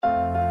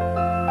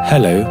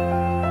Hello,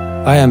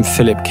 I am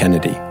Philip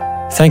Kennedy.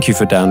 Thank you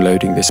for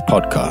downloading this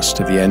podcast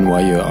of the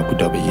NYU Abu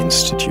Dhabi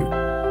Institute.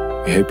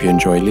 We hope you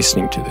enjoy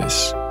listening to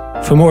this.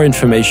 For more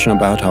information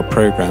about our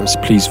programs,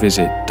 please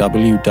visit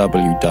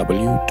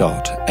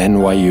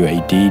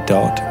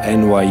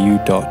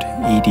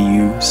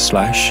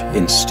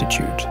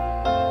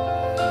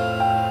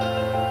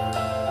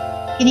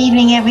www.nyuad.nyu.edu/institute. Good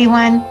evening,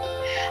 everyone.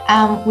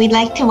 We'd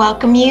like to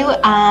welcome you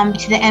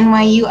to the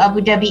NYU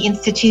Abu Dhabi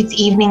Institute's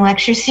evening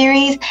lecture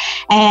series.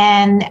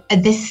 And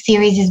this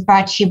series is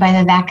brought to you by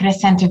the Dhaka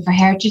Center for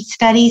Heritage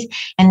Studies.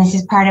 And this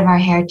is part of our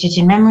Heritage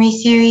and Memory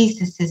series.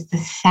 This is the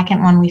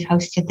second one we've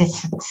hosted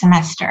this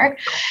semester.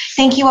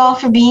 Thank you all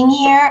for being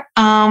here.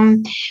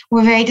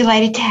 We're very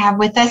delighted to have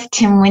with us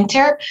Tim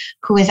Winter,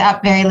 who is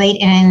up very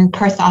late in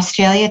Perth,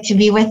 Australia, to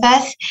be with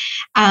us.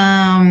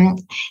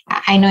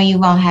 I know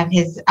you all have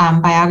his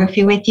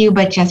biography with you,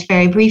 but just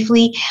very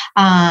briefly,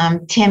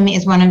 Tim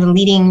is one of the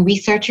leading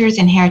researchers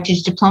in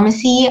heritage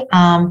diplomacy,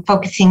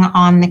 focusing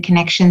on the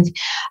connections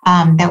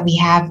that we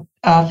have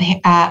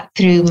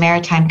through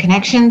maritime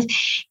connections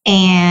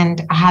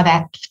and how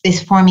that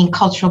is forming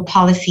cultural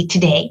policy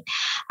today.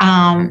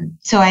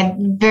 So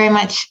I'm very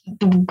much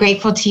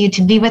grateful to you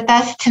to be with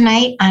us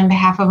tonight on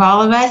behalf of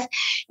all of us.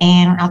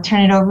 And I'll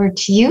turn it over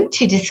to you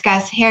to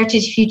discuss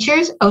Heritage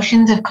Futures,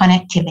 Oceans of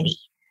Connectivity.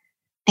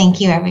 Thank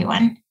you,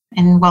 everyone,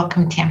 and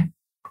welcome, Tim.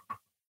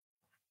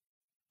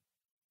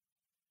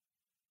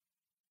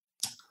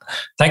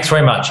 Thanks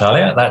very much,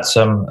 Alia. That's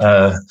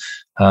a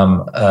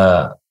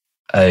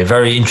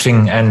very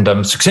interesting and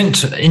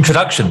succinct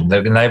introduction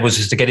that enables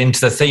us to get into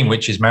the theme,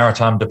 which is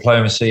maritime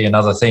diplomacy and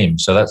other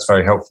themes. So that's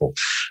very helpful.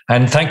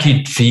 And thank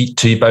you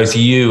to both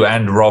you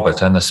and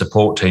Robert and the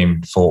support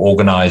team for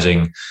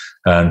organising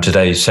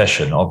today's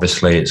session.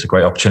 Obviously, it's a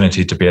great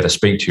opportunity to be able to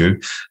speak to you.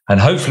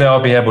 And hopefully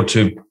I'll be able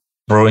to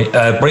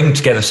bring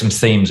together some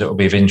themes that will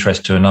be of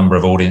interest to a number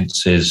of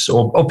audiences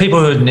or people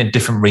who are in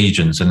different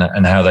regions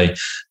and how they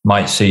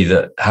might see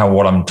how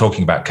what I'm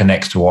talking about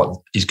connects to what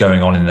is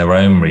going on in their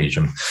own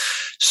region.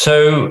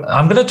 So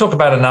I'm going to talk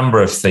about a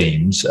number of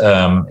themes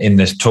in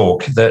this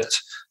talk that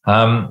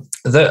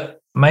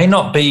may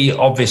not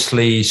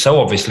be so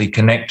obviously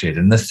connected.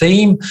 And the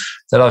theme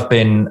that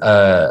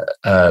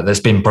that's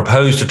been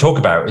proposed to talk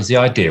about is the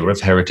idea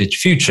of heritage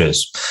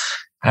futures.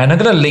 And I'm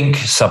going to link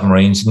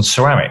submarines and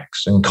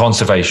ceramics and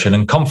conservation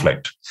and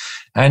conflict.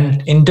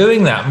 And in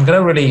doing that, I'm going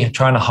to really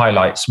try to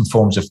highlight some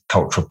forms of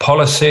cultural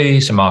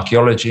policy, some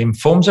archaeology, and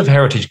forms of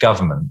heritage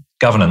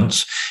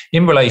governance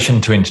in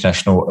relation to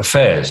international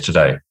affairs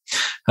today,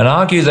 and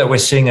argue that we're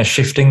seeing a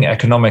shifting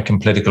economic and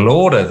political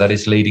order that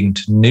is leading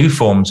to new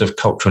forms of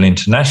cultural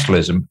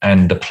internationalism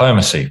and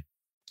diplomacy.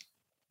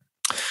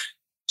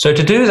 So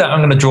to do that, I'm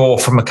going to draw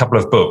from a couple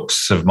of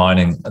books of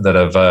mine that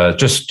have the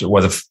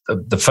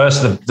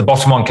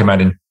bottom one came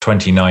out in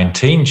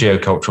 2019,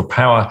 Geocultural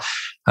Power,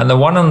 and the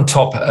one on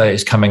top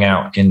is coming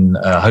out in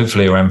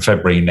hopefully around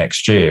February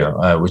next year,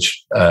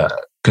 which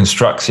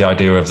constructs the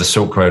idea of the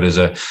Silk Road as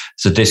a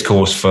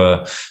discourse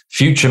for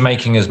future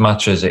making as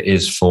much as it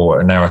is for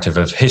a narrative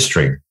of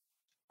history.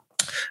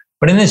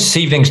 But in this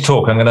evening's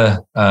talk, I'm going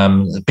to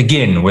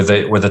begin with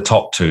the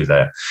top two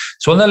there.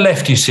 So on the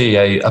left, you see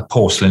a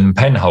porcelain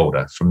pen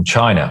holder from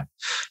China,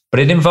 but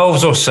it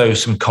involves also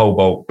some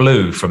cobalt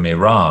blue from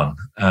Iran,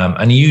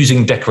 and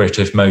using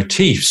decorative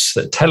motifs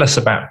that tell us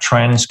about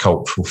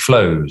transcultural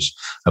flows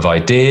of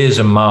ideas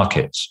and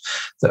markets,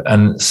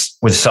 and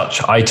with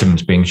such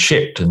items being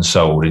shipped and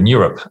sold in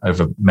Europe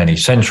over many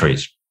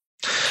centuries.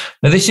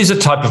 Now, this is a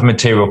type of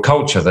material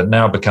culture that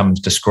now becomes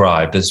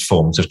described as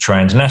forms of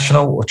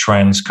transnational or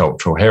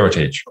transcultural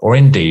heritage, or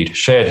indeed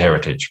shared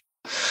heritage.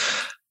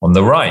 On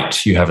the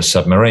right, you have a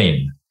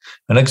submarine,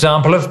 an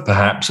example of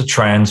perhaps a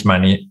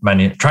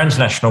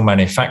transnational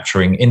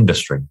manufacturing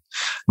industry.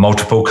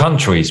 Multiple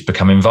countries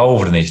become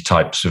involved in these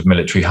types of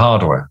military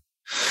hardware.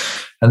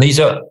 And these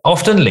are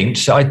often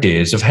linked to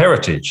ideas of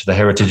heritage, the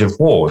heritage of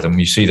war. And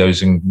you see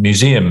those in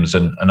museums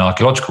and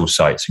archaeological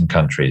sites in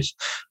countries.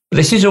 But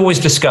this is always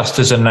discussed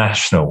as a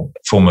national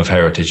form of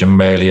heritage and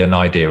rarely an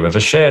idea of a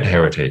shared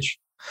heritage.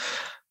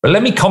 But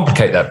let me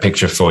complicate that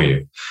picture for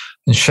you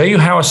and show you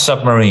how a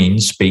submarine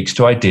speaks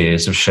to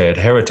ideas of shared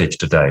heritage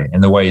today in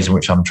the ways in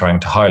which I'm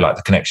trying to highlight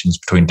the connections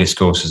between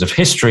discourses of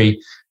history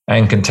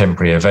and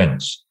contemporary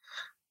events.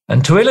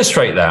 And to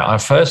illustrate that, I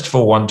first of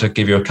all want to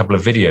give you a couple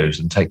of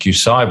videos and take you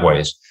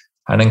sideways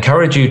and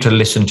encourage you to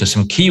listen to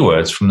some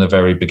keywords from the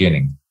very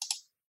beginning.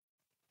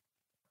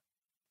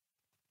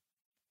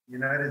 The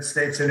United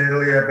States and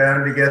Italy are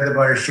bound together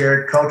by a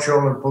shared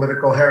cultural and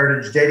political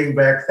heritage dating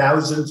back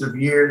thousands of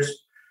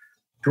years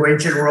to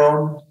ancient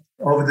Rome.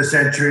 Over the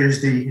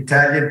centuries, the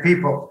Italian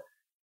people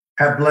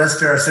have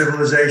blessed our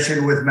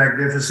civilization with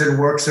magnificent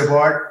works of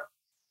art,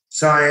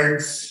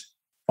 science,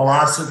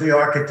 philosophy,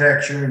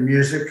 architecture, and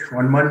music.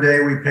 On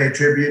Monday, we pay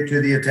tribute to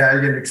the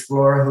Italian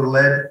explorer who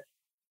led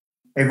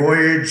a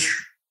voyage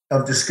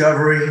of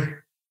discovery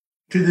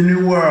to the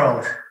New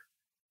World,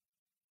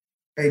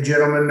 a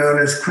gentleman known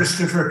as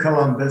Christopher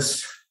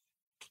Columbus,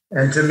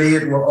 and to me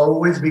it will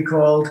always be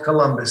called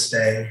Columbus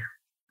Day.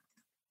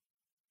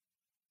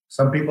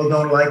 Some people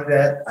don't like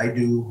that. I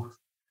do.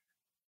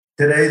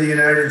 Today, the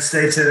United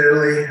States and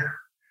Italy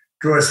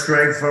draw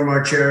strength from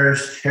our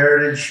cherished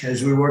heritage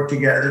as we work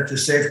together to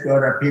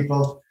safeguard our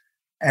people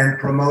and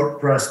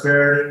promote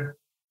prosperity.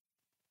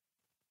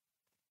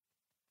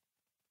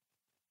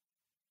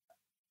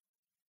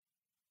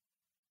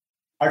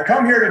 I've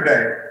come here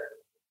today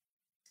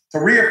to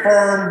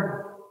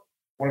reaffirm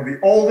one of the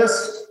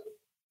oldest,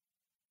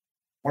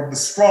 one of the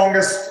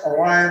strongest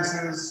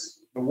alliances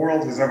the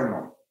world has ever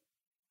known.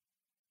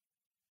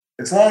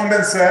 It's long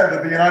been said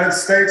that the United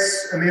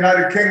States and the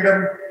United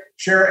Kingdom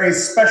share a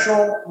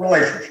special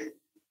relationship.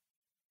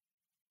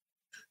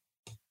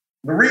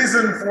 The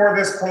reason for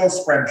this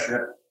close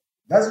friendship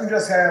doesn't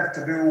just have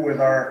to do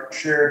with our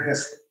shared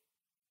history,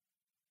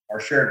 our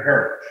shared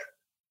heritage,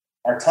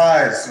 our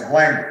ties of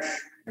language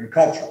and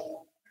culture,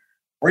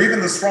 or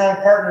even the strong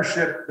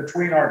partnership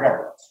between our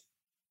governments.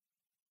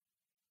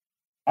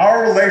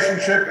 Our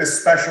relationship is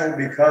special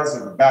because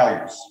of the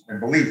values and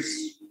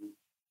beliefs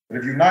that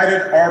have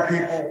united our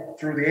people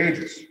through the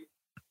ages.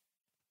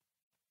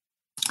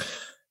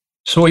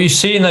 So what you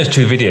see in those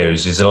two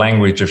videos is a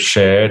language of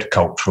shared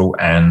cultural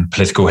and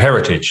political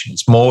heritage.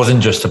 It's more than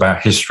just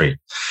about history.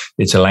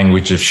 It's a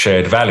language of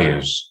shared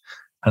values.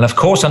 And of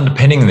course,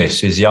 underpinning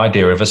this is the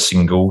idea of a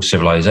single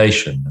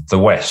civilization, the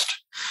West.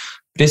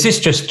 But is this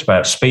just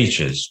about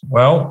speeches?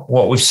 Well,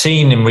 what we've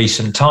seen in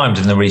recent times,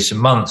 in the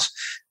recent months,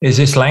 is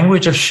this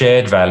language of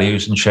shared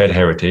values and shared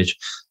heritage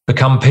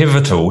become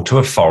pivotal to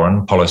a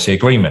foreign policy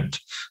agreement,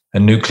 a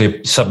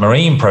nuclear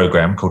submarine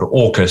program called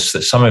AUKUS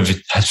that some of you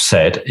have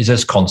said is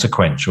as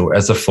consequential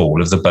as the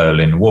fall of the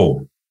Berlin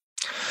Wall.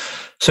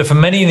 So for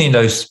many in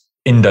the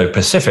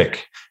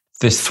Indo-Pacific,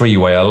 this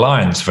three-way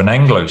alliance of an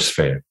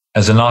Anglosphere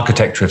as an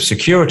architecture of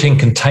security and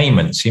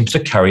containment seems to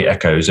carry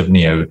echoes of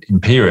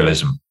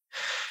neo-imperialism.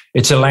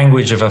 It's a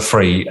language of a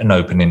free and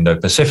open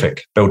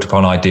Indo-Pacific, built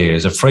upon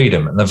ideas of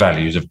freedom and the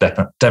values of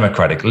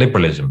democratic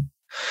liberalism.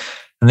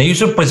 And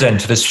these are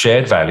presented as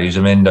shared values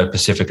of an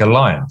Indo-Pacific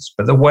alliance.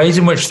 But the ways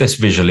in which this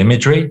visual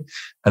imagery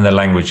and the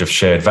language of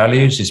shared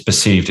values is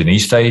perceived in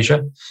East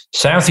Asia,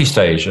 Southeast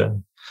Asia,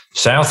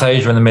 South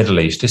Asia and the Middle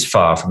East is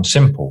far from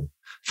simple.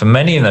 For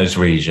many in those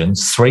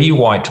regions, three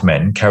white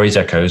men carries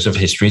echoes of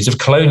histories of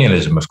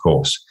colonialism, of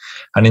course,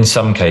 and in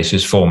some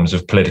cases forms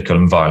of political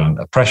and violent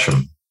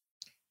oppression.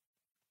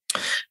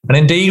 And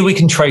indeed, we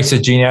can trace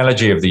a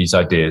genealogy of these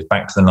ideas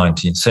back to the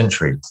 19th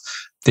century.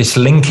 This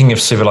linking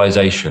of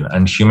civilization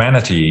and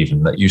humanity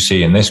even that you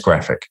see in this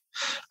graphic,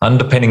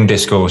 underpinning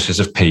discourses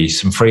of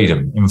peace and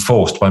freedom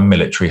enforced by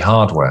military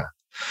hardware.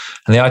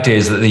 And the idea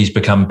is that these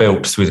become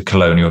built through the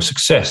colonial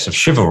success of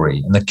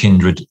chivalry and the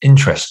kindred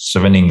interests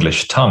of an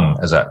English tongue,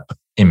 as that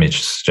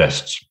image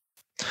suggests.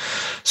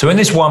 So in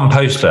this one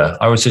poster,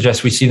 I would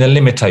suggest we see the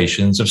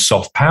limitations of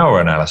soft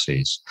power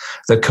analyses,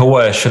 that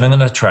coercion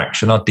and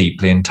attraction are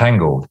deeply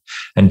entangled,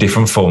 and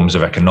different forms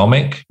of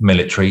economic,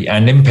 military,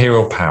 and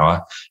imperial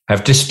power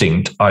have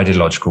distinct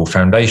ideological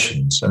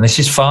foundations. And this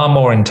is far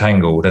more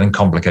entangled and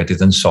complicated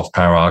than soft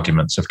power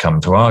arguments have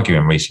come to argue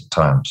in recent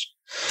times.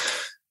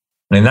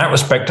 And in that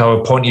respect, I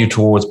would point you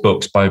towards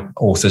books by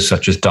authors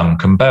such as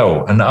Duncan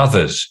Bell and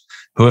others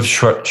who have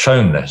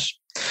shown this.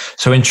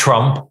 So in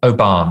Trump,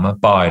 Obama,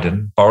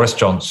 Biden, Boris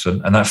Johnson,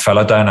 and that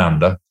fellow down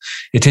under,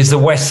 it is the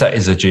West that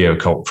is a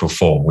geocultural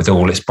form with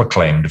all its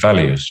proclaimed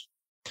values.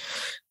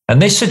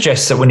 And this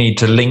suggests that we need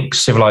to link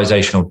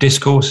civilizational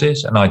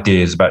discourses and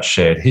ideas about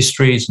shared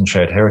histories and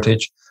shared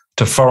heritage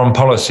to foreign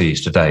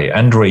policies today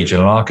and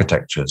regional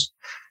architectures,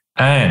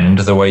 and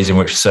the ways in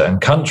which certain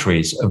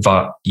countries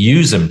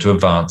use them to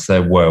advance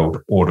their world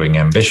ordering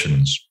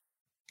ambitions.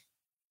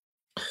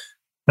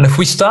 And if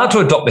we start to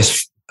adopt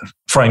this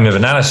frame of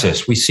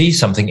analysis, we see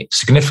something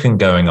significant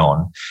going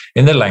on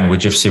in the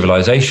language of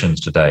civilizations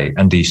today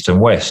and East and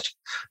West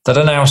that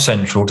are now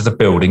central to the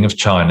building of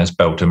China's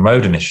Belt and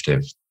Road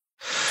Initiative.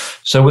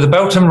 So with the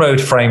Belt and Road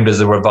framed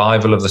as a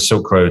revival of the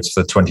Silk Roads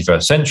for the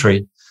 21st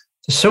century,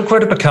 the Silk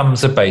Road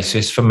becomes the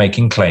basis for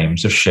making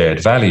claims of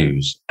shared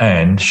values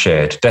and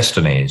shared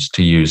destinies,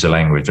 to use the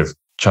language of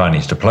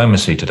Chinese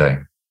diplomacy today.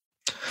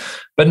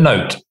 But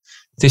note,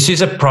 this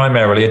is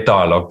primarily a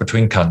dialogue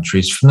between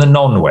countries from the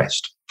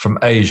non-West, from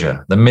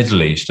Asia, the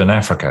Middle East, and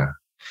Africa,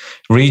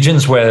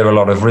 regions where a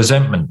lot of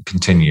resentment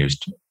continues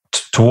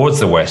towards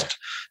the West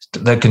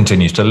that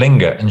continues to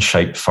linger and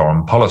shape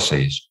foreign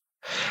policies.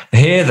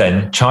 Here,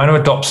 then, China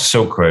adopts the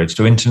Silk Roads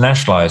to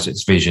internationalize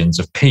its visions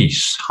of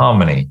peace,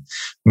 harmony,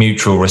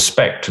 mutual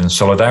respect, and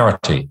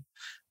solidarity,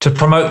 to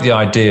promote the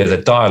idea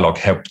that dialogue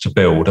helps to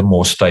build a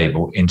more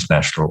stable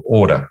international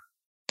order.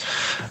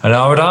 And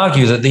I would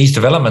argue that these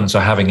developments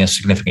are having a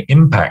significant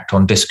impact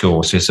on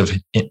discourses of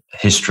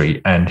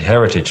history and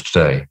heritage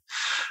today,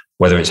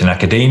 whether it's in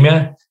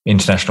academia,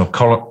 international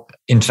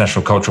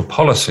cultural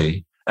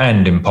policy,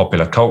 and in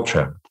popular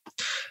culture.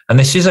 And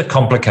this is a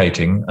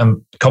complicated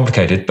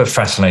but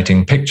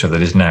fascinating picture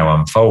that is now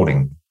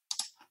unfolding.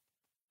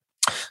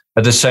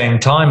 At the same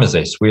time as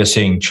this, we are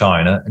seeing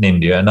China and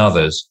India and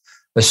others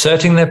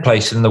asserting their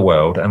place in the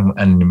world and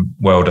in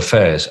world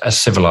affairs as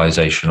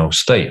civilizational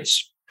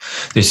states.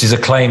 This is a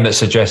claim that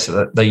suggests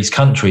that these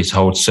countries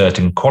hold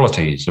certain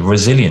qualities of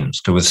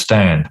resilience to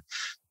withstand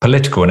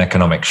political and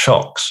economic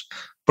shocks,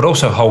 but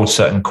also hold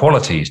certain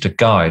qualities to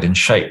guide and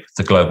shape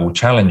the global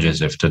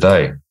challenges of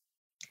today.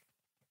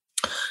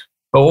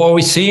 But what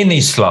we see in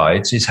these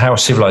slides is how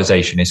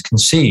civilization is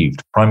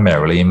conceived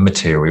primarily in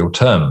material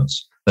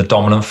terms. The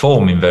dominant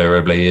form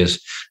invariably is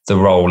the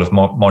role of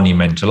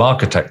monumental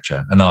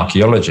architecture and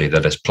archaeology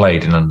that has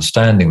played in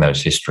understanding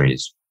those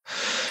histories.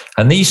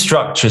 And these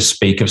structures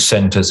speak of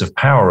centers of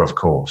power, of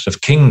course,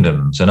 of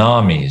kingdoms and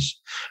armies,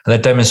 and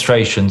they're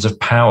demonstrations of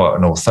power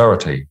and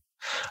authority.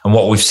 And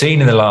what we've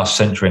seen in the last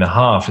century and a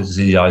half is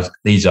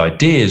these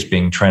ideas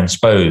being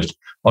transposed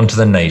onto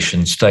the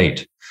nation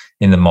state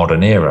in the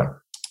modern era.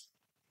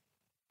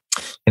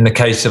 In the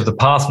case of the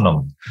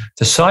Parthenon,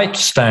 the site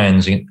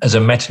stands as a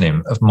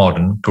metonym of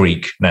modern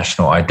Greek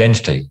national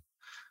identity,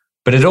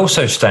 but it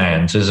also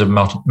stands as a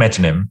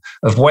metonym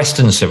of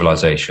Western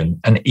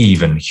civilization and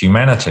even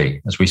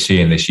humanity, as we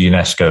see in this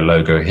UNESCO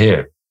logo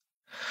here.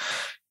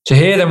 So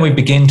here then we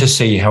begin to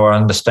see how our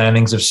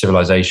understandings of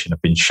civilization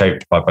have been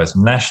shaped by both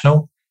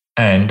national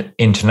and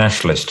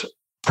internationalist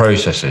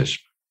processes.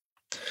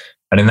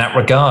 And in that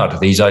regard,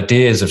 these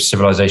ideas of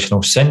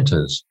civilizational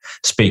centers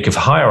speak of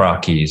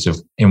hierarchies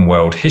in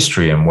world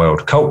history and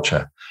world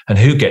culture, and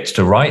who gets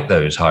to write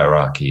those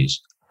hierarchies.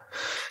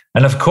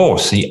 And of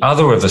course, the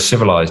other of the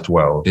civilized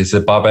world is the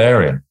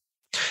barbarian.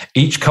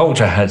 Each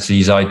culture has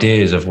these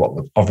ideas of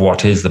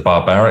what is the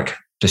barbaric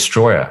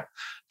destroyer.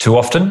 Too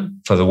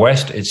often, for the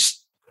West, it's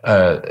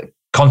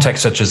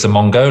contexts such as the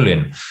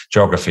Mongolian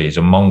geographies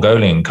or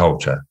Mongolian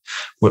culture.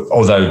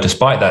 Although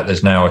despite that,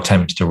 there's now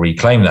attempts to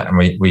reclaim that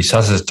and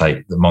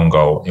resuscitate the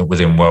Mongol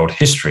within world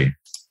history.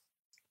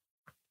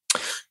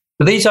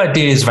 But these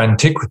ideas of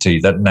antiquity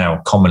that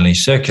now commonly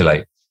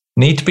circulate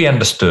need to be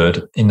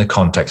understood in the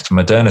context of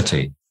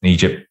modernity.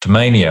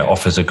 Egyptomania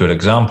offers a good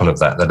example of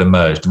that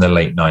emerged in the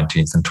late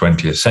 19th and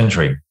 20th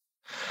century.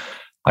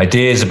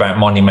 Ideas about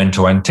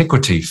monumental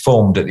antiquity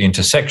formed at the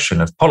intersection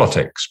of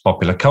politics,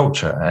 popular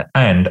culture,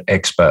 and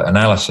expert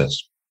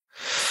analysis.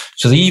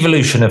 So the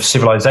evolution of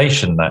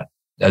civilization that,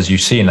 as you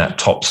see in that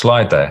top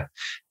slide there,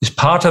 is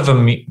part of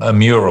a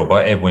mural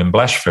by Edwin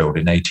Blashfield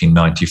in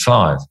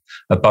 1895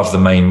 above the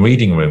main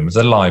reading room of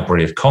the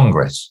Library of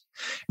Congress.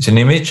 It's an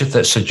image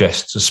that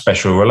suggests a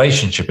special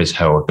relationship is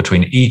held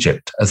between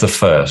Egypt as the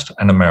first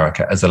and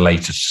America as the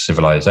latest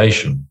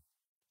civilization,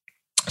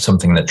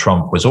 something that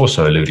Trump was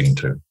also alluding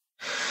to.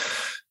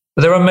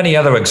 But there are many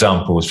other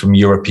examples from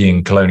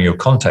European colonial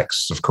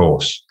contexts, of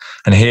course.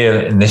 And here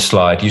in this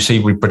slide, you see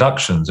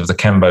reproductions of the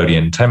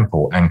Cambodian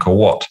temple Angkor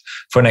Wat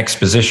for an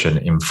exposition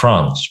in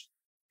France.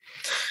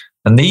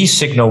 And these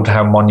signaled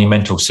how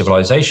monumental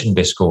civilization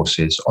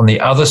discourses on the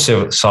other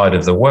side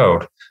of the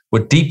world were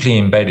deeply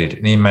embedded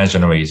in the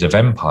imaginaries of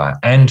empire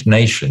and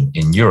nation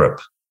in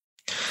Europe.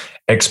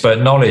 Expert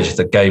knowledge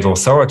that gave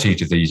authority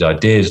to these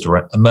ideas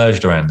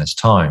emerged around this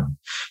time,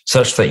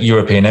 such that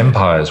European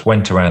empires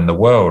went around the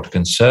world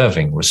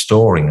conserving,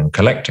 restoring, and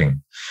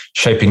collecting,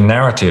 shaping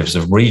narratives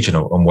of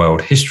regional and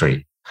world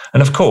history.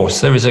 And of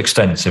course, there is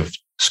extensive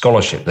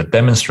scholarship that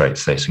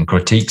demonstrates this and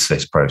critiques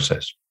this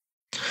process.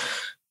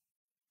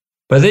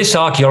 But this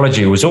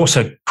archaeology was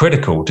also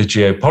critical to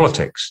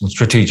geopolitics and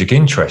strategic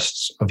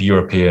interests of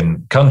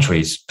European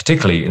countries,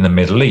 particularly in the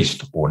Middle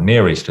East, or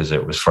Near East as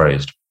it was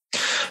phrased.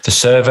 The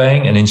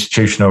surveying and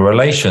institutional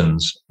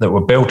relations that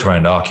were built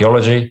around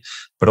archaeology,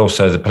 but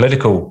also the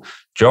political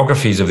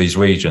geographies of these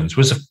regions,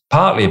 was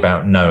partly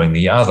about knowing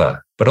the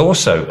other, but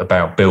also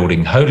about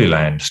building Holy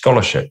Land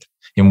scholarship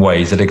in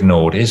ways that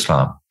ignored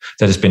Islam,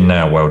 that has been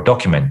now well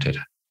documented.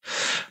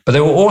 But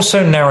there were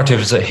also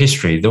narratives of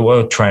history that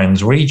were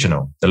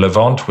trans-regional. The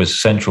Levant was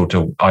central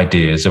to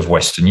ideas of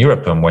Western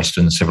Europe and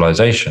Western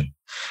civilization,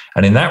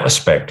 and in that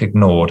respect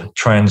ignored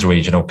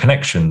trans-regional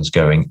connections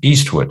going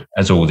eastward,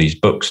 as all these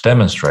books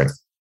demonstrate.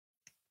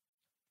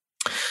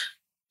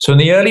 So in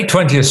the early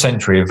 20th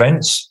century,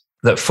 events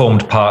that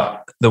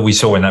we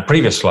saw in that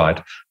previous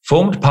slide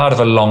formed part of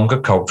a longer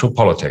cultural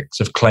politics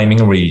of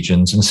claiming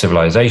regions and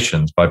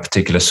civilizations by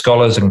particular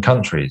scholars and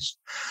countries.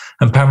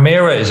 And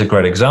Palmyra is a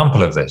great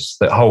example of this,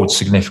 that holds a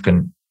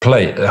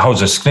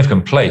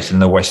significant place in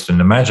the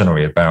Western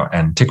imaginary about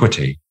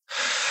antiquity.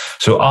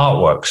 So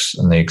artworks,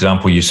 and the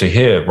example you see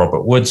here,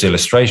 Robert Wood's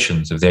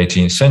illustrations of the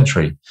 18th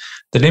century,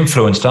 that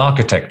influenced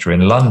architecture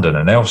in London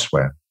and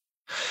elsewhere.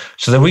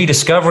 So the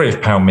rediscovery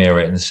of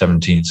Palmyra in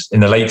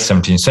the late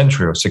 17th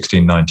century, or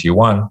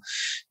 1691,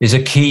 is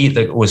a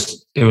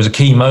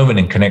key moment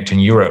in connecting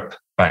Europe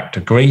back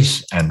to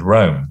Greece and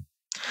Rome.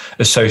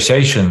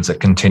 Associations that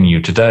continue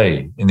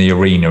today in the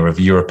arena of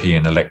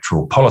European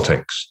electoral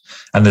politics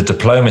and the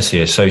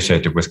diplomacy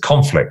associated with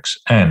conflicts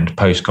and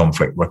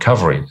post-conflict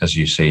recovery, as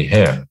you see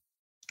here.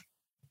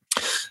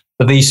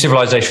 But these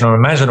civilizational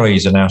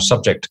imaginaries are now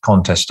subject to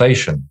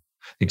contestation.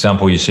 The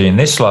example you see in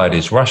this slide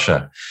is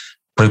Russia,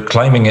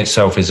 proclaiming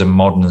itself as a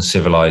modern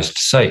civilized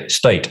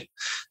state,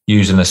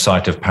 using the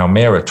site of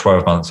Palmyra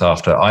 12 months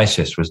after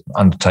ISIS was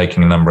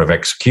undertaking a number of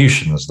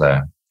executions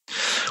there.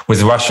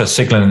 with Russia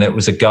signaling that it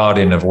was a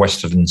guardian of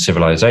Western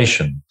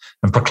civilization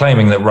and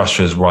proclaiming that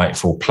Russia's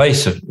rightful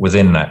place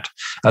within that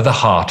at the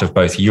heart of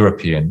both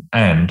European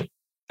and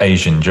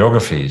Asian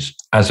geographies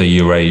as a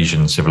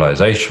Eurasian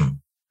civilization.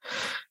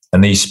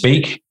 And these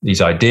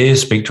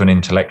ideas speak to an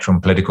intellectual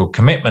and political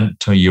commitment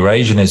to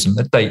Eurasianism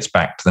that dates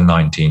back to the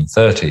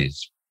 1930s.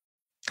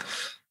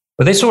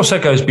 But this also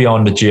goes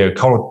beyond a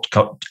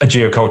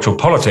geocultural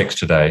politics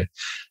today.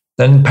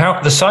 Then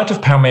the site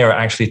of Palmyra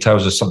actually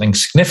tells us something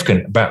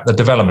significant about the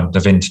development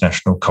of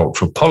international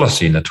cultural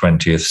policy in the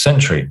 20th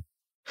century.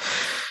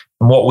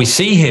 And what we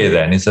see here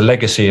then is the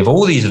legacy of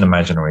all these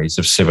imaginaries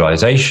of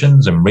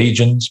civilizations and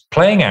regions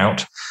playing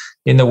out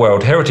in the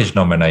World Heritage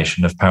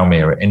nomination of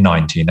Palmyra in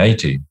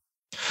 1980.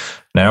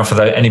 Now,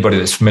 for anybody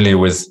that's familiar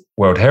with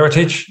World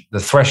Heritage, the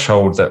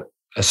threshold that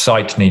a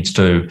site needs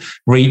to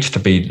reach to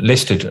be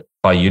listed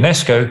by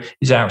UNESCO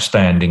is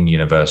outstanding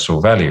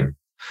universal value.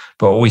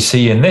 But what we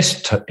see in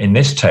this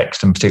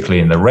text, and particularly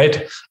in the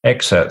red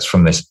excerpts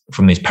from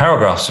these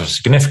paragraphs of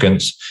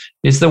significance,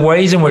 is the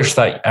ways in which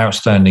that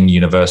outstanding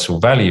universal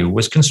value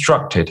was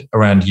constructed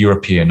around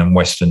European and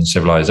Western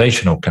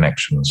civilizational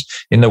connections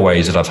in the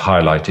ways that I've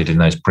highlighted in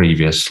those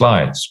previous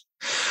slides.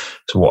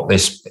 So what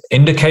this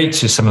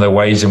indicates is some of the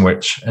ways in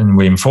which, and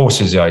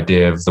reinforces the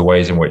idea of the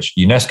ways in which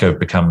UNESCO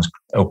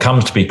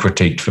comes to be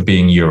critiqued for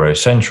being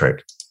Eurocentric,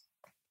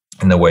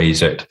 in the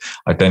ways it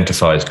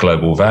identifies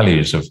global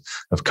values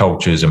of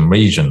cultures and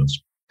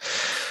regions.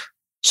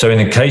 So in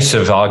the case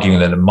of arguing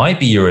that it might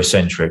be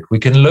Eurocentric, we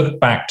can look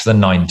back to the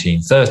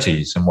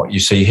 1930s. And what you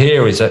see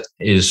here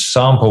is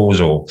samples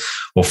or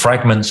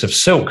fragments of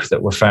silk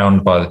that were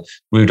found by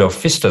Rudolf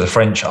Pfister, the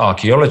French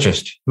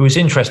archaeologist, who was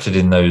interested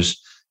in those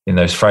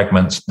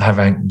fragments,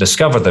 having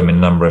discovered them in a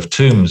number of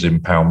tombs in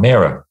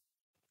Palmyra.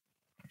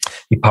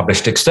 He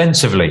published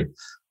extensively,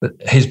 but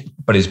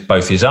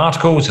both his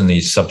articles and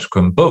these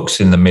subsequent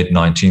books in the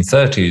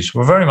mid-1930s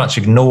were very much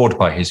ignored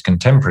by his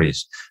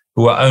contemporaries,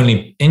 who were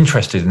only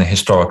interested in the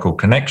historical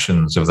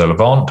connections of the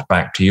Levant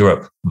back to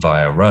Europe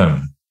via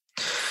Rome.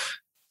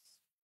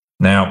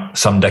 Now,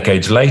 some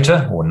decades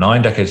later, or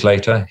 9 decades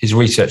later, his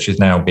research is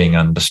now being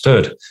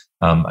understood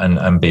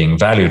and being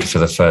valued for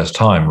the first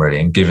time, really,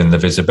 and given the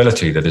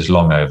visibility that is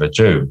long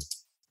overdue.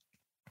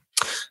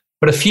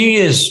 But a few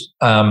years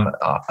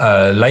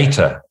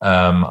later,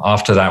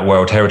 after that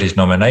World Heritage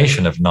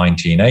nomination of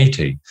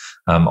 1980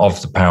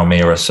 of the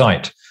Palmyra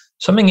site,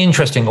 something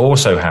interesting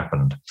also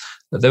happened.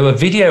 That there were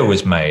video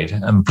was made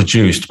and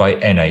produced by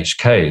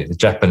NHK, the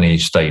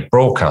Japanese state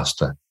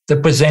broadcaster,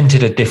 that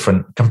presented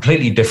a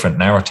completely different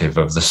narrative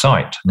of the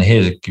site. And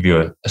here to give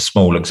you a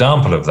small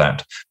example of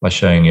that by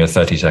showing you a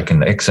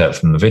 30-second excerpt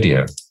from the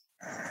video.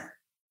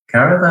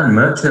 Caravan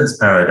Merchants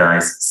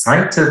Paradise,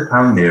 site of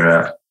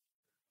Palmyra.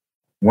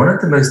 One of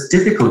the most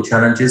difficult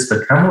challenges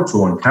for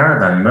camel-drawn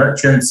caravan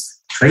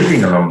merchants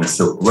trading along the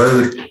Silk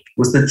Road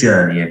was the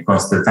journey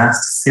across the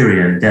vast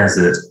Syrian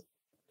desert.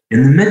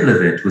 In the middle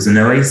of it was an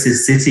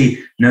oasis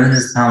city known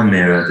as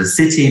Palmyra, the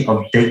city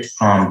of date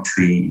palm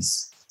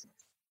trees.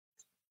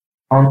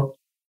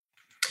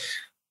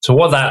 So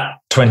what that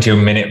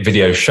 20-minute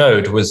video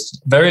showed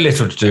was very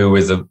little to do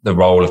with the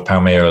role of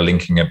Palmyra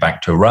linking it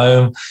back to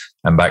Rome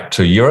and back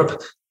to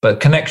Europe,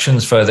 but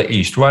connections further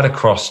east, right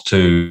across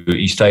to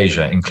East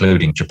Asia,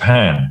 including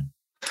Japan.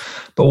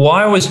 But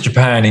why was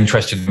Japan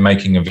interested in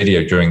making a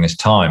video during this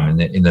time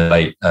in the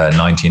late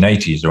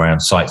 1980s around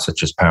sites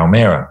such as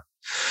Palmyra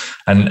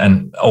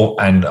and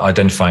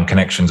identifying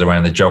connections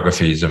around the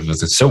geographies of the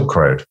Silk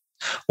Road?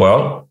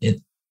 Well,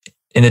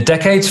 in the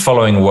decades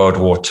following World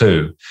War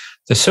II,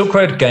 the Silk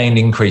Road gained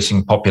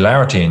increasing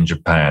popularity in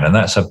Japan, and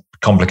that's a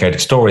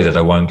complicated story that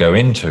I won't go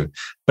into,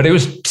 but it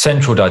was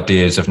central to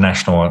ideas of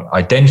national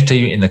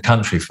identity in the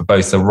country for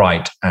both the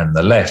right and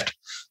the left.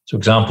 So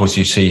examples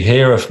you see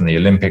here are from the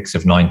Olympics of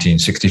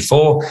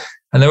 1964,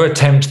 and there were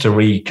attempts to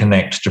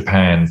reconnect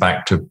Japan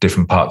back to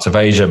different parts of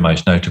Asia,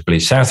 most notably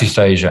Southeast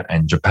Asia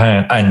and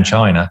Japan and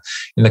China,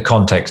 in the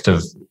context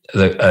of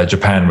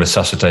Japan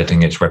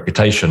resuscitating its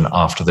reputation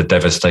after the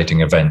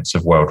devastating events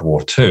of World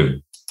War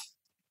II.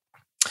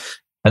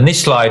 And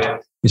this slide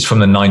is from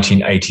the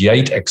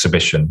 1988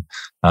 exhibition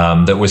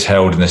that was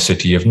held in the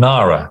city of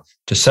Nara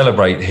to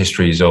celebrate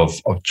histories of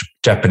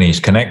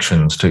Japanese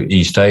connections to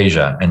East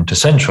Asia and to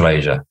Central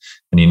Asia.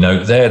 And you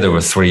note there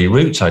were 3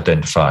 routes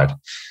identified: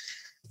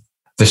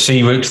 the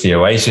sea route, the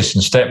oasis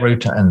and steppe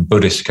route, and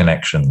Buddhist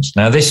connections.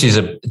 Now, this is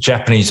a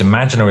Japanese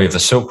imaginary of the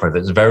Silk Road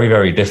that's very,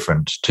 very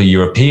different to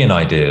European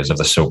ideas of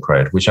the Silk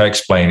Road, which I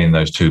explain in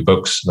those 2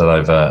 books that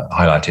I've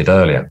highlighted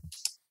earlier,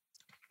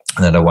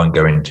 and that I won't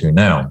go into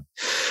now.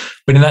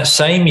 But in that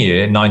same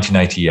year,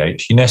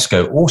 1988,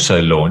 UNESCO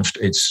also launched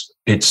its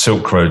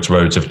Silk Roads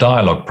Roads of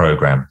Dialogue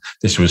program.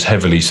 This was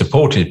heavily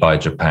supported by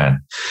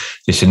Japan.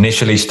 This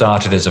initially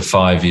started as a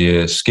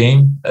 5-year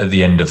scheme at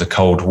the end of the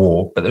Cold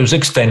War, but it was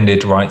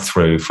extended right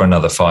through for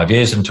another 5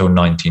 years until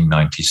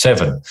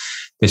 1997.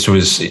 This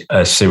was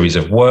a series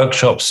of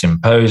workshops,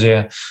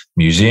 symposia,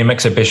 museum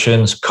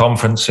exhibitions,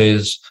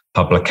 conferences,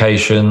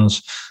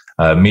 publications,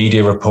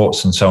 media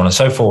reports and so on and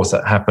so forth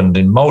that happened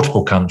in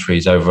multiple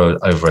countries over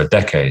a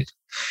decade.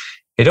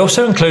 It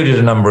also included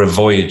a number of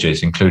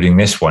voyages, including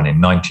this one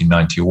in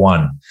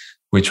 1991,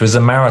 which was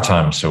the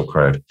Maritime Silk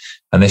Road.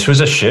 And this was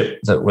a ship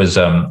that was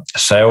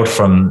sailed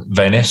from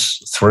Venice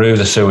through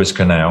the Suez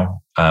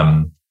Canal,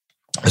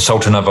 the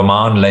Sultan of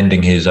Oman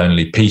lending his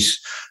only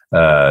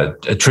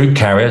a troop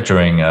carrier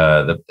during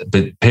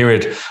the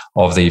period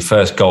of the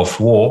First Gulf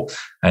War,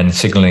 and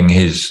signaling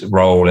his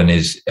role and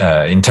his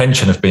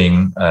intention of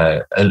being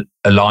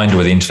aligned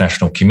with the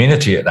international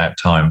community at that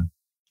time,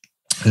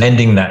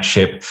 lending that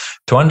ship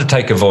to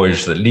undertake a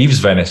voyage that leaves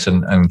Venice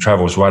and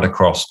travels right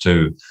across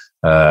to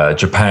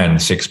Japan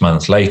 6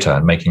 months later,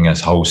 making a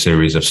whole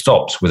series of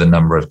stops with a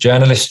number of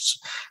journalists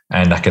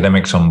and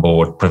academics on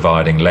board,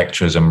 providing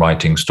lectures and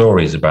writing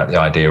stories about the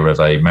idea of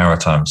a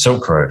maritime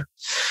Silk Road.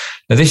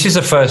 Now, this is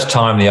the first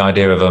time the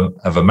idea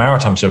of a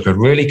maritime Silk Road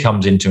really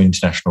comes into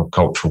international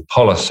cultural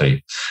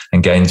policy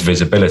and gains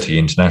visibility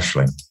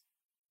internationally.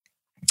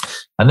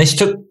 And this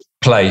took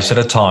place at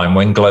a time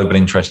when global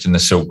interest in the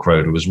Silk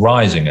Road was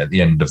rising at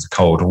the end of the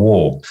Cold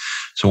War.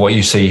 So what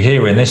you see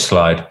here in this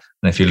slide,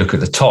 and if you look at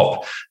the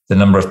top, the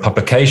number of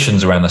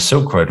publications around the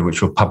Silk Road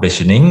which were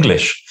published in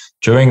English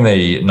during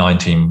the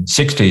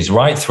 1960s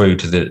right through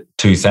to the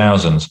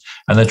 2000s,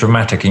 and the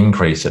dramatic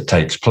increase that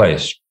takes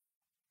place.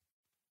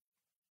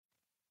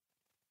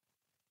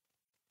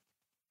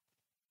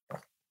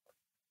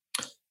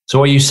 So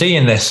what you see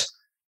in this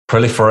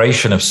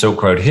proliferation of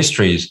Silk Road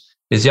histories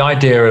is the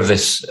idea of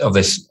this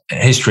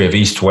history of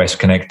East-West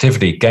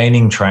connectivity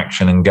gaining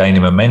traction and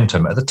gaining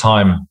momentum at the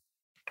time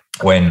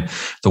when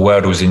the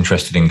world was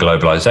interested in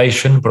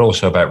globalization, but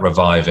also about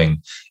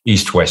reviving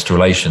East-West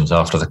relations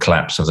after the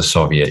collapse of the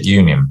Soviet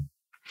Union.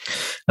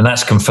 And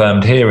that's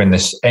confirmed here in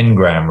this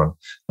engram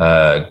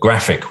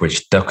graphic,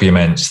 which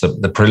documents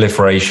the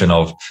proliferation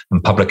of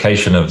and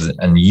publication of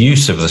and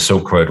use of the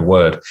Silk Road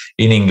word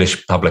in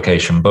English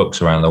publication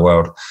books around the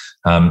world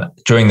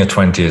during the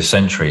 20th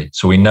century.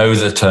 So we know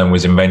the term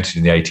was invented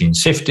in the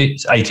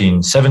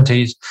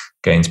 1870s,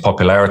 gains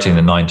popularity in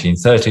the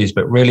 1930s,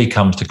 but really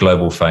comes to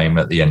global fame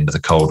at the end of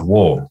the Cold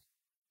War.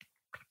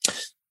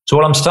 So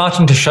what I'm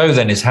starting to show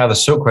then is how the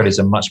Silk Road is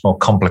a much more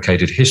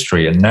complicated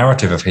history and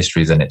narrative of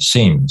history than it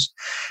seems.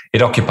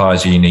 It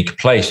occupies a unique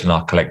place in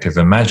our collective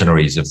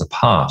imaginaries of the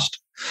past.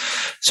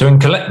 So in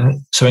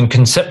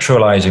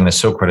conceptualizing the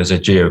Silk Road as a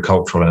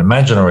geocultural and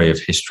imaginary of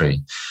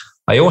history,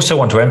 I also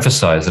want to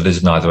emphasize that it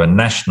is neither a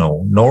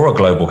national nor a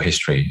global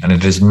history, and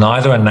it is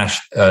neither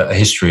a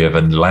history of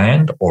a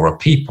land or a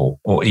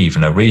people or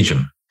even a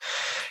region.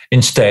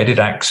 Instead, it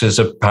acts as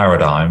a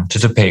paradigm to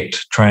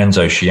depict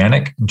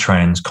transoceanic and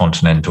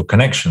transcontinental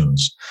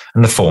connections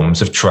and the forms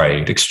of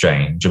trade,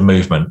 exchange, and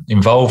movement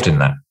involved in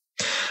that.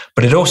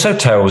 But it also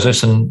tells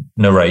us and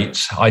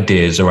narrates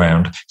ideas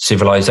around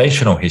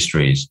civilizational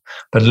histories,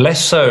 but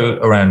less so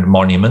around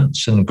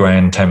monuments and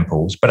grand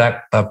temples,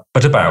 but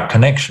about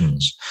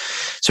connections.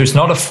 So it's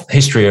not a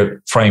history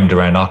framed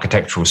around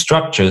architectural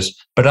structures,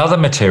 but other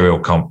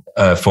material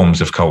forms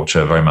of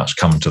culture very much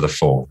come to the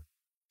fore.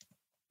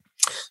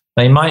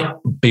 Now, you might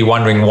be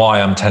wondering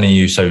why I'm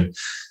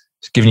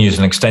giving you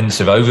an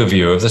extensive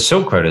overview of the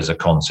Silk Road as a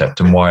concept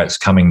and why it's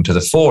coming to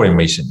the fore in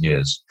recent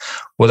years.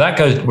 Well, that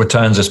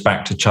returns us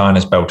back to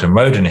China's Belt and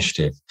Road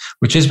Initiative,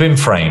 which has been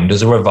framed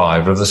as a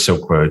revival of the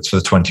Silk Roads for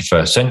the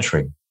 21st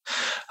century.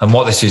 And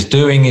what this is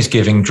doing is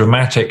giving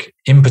dramatic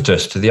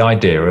impetus to the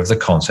idea of the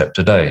concept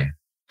today.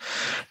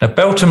 Now,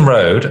 Belt and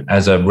Road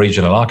as a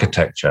regional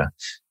architecture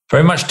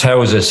very much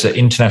tells us that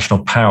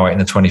international power in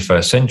the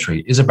 21st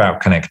century is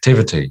about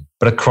connectivity,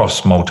 but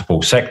across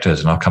multiple sectors,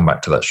 and I'll come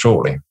back to that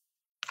shortly.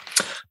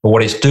 But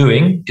what it's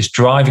doing is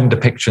driving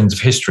depictions of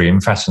history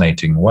in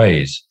fascinating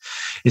ways.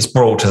 It's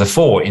brought to the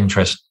fore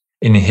interest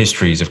in the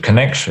histories of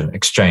connection,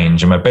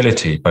 exchange, and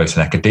mobility, both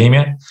in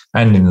academia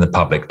and in the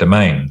public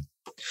domain.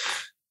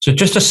 So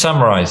just to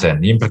summarize then,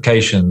 the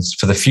implications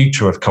for the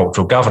future of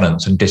cultural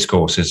governance and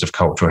discourses of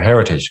cultural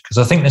heritage, because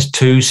I think there's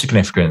two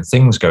significant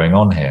things going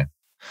on here.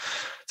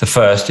 The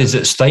first is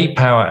that state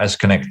power as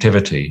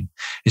connectivity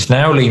is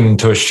now leading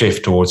to a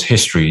shift towards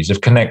histories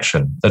of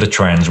connection that are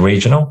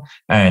trans-regional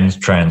and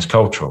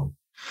transcultural.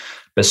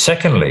 But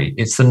secondly,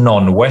 it's the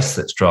non-West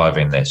that's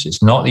driving this.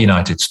 It's not the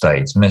United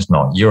States and it's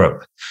not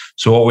Europe.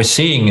 So what we're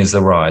seeing is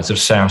the rise of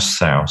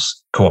South-South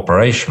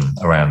cooperation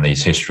around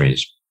these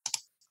histories.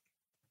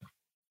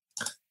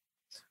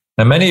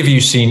 Now, many of you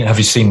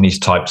have seen these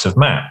types of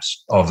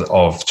maps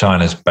of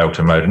China's Belt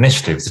and Road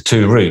Initiative, the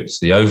two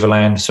routes, the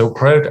Overland Silk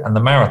Road and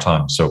the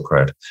Maritime Silk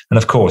Road. And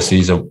of course,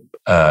 these are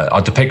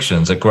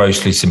depictions that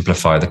grossly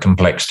simplify the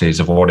complexities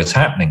of what is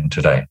happening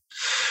today.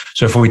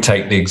 So if we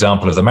take the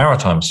example of the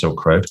Maritime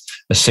Silk Road,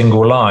 a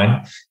single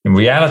line in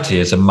reality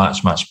is a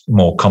much, much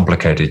more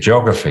complicated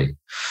geography.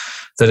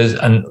 That is,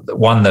 and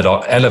one that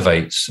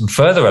elevates and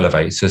further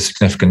elevates the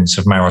significance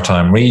of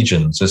maritime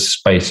regions as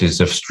spaces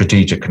of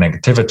strategic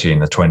connectivity in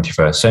the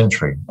 21st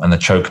century and the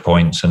choke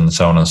points and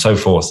so on and so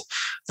forth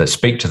that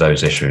speak to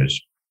those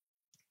issues.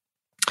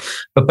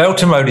 But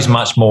Belt and Road is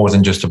much more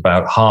than just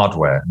about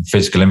hardware and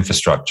physical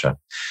infrastructure.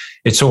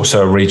 It's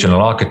also a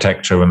regional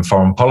architecture and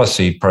foreign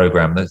policy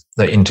program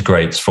that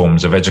integrates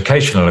forms of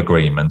educational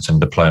agreements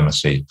and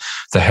diplomacy.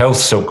 The Health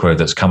Silk Road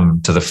that's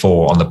come to the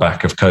fore on the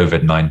back of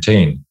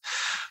COVID-19,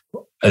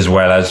 as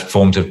well as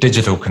forms of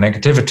digital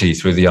connectivity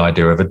through the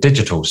idea of a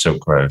digital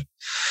Silk Road.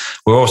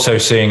 We're also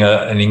seeing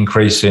an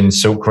increase in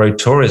Silk Road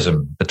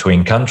tourism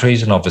between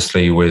countries, and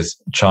obviously with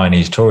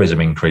Chinese tourism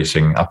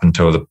increasing up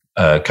until the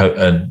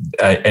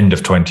end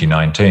of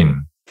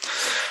 2019.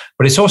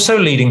 But it's also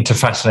leading to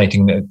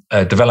fascinating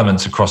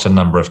developments across a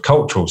number of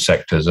cultural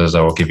sectors, as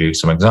I will give you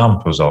some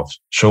examples of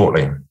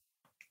shortly.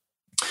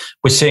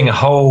 We're seeing a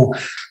whole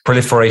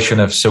proliferation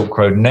of Silk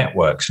Road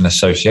networks and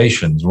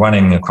associations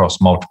running across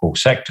multiple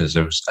sectors,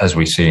 as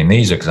we see in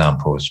these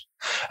examples,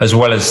 as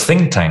well as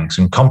think tanks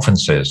and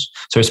conferences.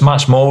 So it's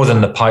much more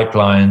than the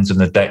pipelines and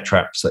the debt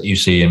traps that you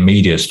see in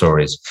media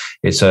stories.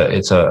 It's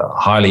a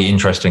highly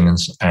interesting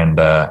and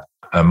a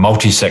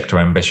multi-sector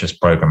ambitious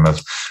program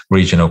of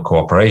regional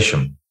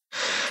cooperation.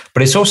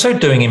 But it's also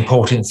doing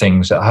important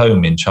things at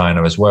home in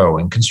China as well,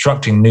 in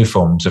constructing new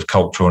forms of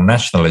cultural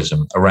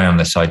nationalism around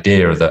this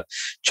idea that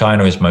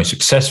China is most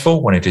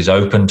successful when it is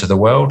open to the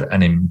world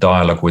and in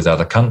dialogue with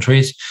other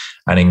countries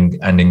and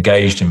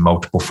engaged in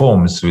multiple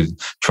forms through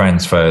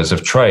transfers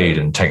of trade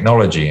and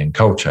technology and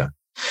culture.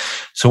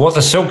 So what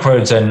the Silk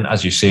Road then,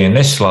 as you see in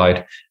this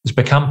slide, has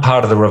become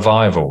part of the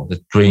revival,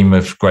 the dream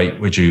of great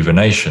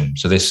rejuvenation.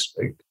 So this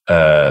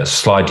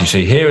slide you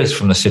see here is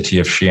from the city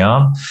of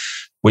Xi'an,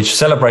 which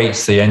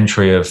celebrates the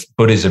entry of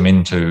Buddhism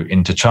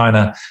into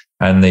China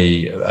and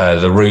the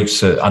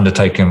routes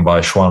undertaken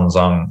by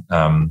Xuanzang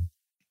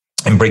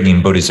in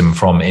bringing Buddhism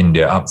from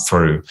India up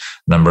through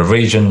a number of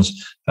regions,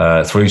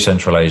 through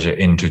Central Asia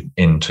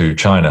into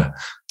China,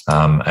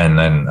 and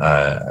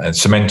then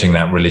cementing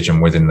that religion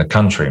within the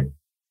country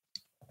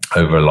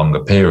over a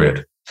longer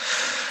period.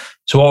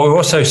 So what we're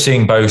also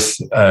seeing both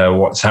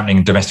what's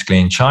happening domestically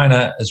in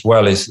China, as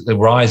well as the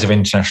rise of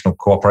international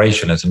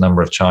cooperation as a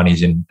number of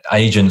Chinese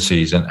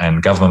agencies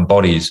and government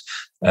bodies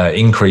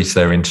increase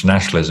their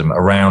internationalism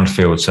around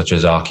fields such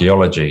as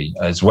archaeology,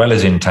 as well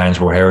as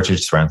intangible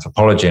heritage through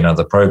anthropology and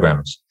other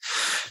programs.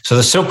 So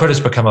the Silk Road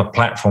has become a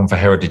platform for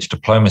heritage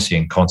diplomacy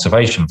and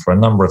conservation for a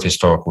number of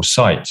historical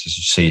sites, as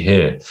you see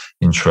here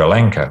in Sri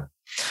Lanka.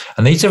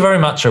 And these are very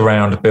much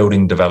around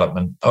building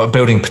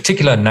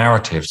particular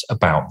narratives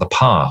about the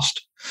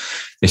past.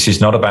 This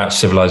is not about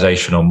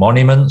civilizational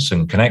monuments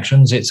and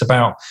connections. It's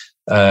about,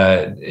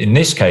 in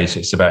this case,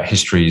 it's about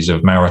histories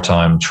of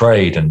maritime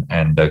trade and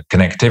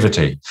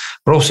connectivity,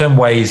 but also in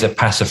ways that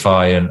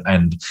pacify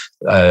and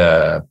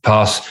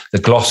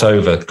gloss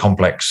over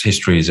complex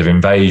histories of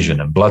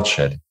invasion and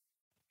bloodshed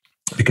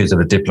because of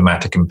the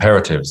diplomatic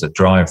imperatives that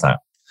drive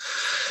that.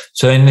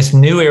 So in this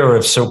new era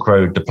of Silk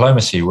Road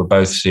diplomacy, we're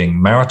both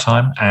seeing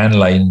maritime and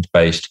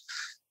land-based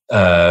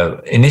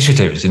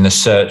initiatives in the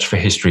search for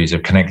histories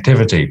of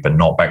connectivity, but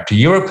not back to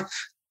Europe,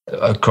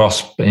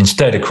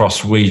 instead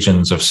across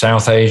regions of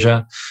South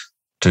Asia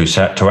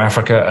to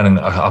Africa and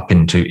up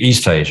into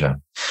East Asia.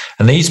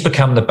 And these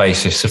become the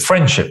basis of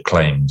friendship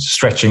claims,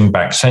 stretching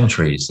back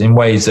centuries in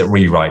ways that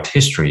rewrite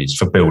histories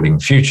for building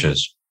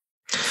futures.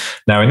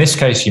 Now, in this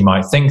case, you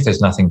might think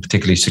there's nothing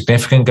particularly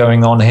significant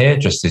going on here,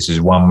 just this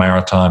is one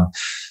maritime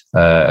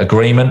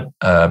agreement,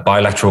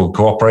 bilateral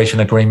cooperation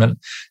agreement.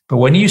 But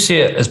when you see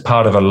it as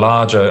part of a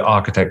larger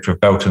architecture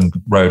of Belt and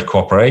Road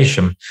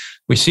cooperation,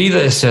 we see that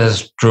this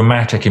has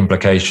dramatic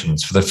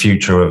implications for the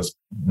future of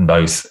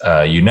both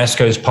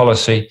UNESCO's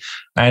policy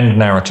and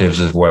narratives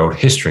of world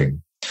history.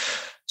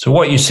 So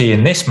what you see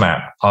in this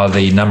map are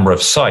the number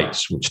of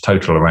sites, which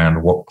total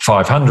around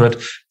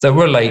 500, that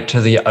relate to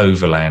the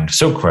overland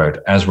Silk Road,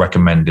 as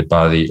recommended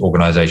by the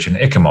organization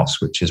ICOMOS,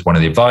 which is one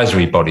of the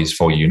advisory bodies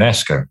for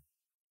UNESCO.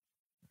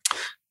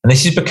 And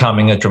this is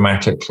becoming a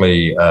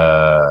dramatically,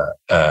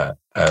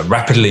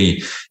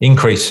 rapidly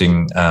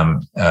increasing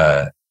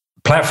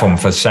platform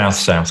for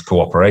South-South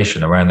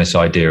cooperation around this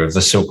idea of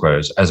the Silk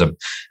Roads as an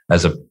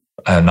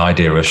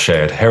idea of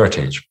shared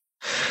heritage.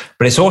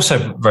 But it's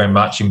also very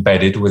much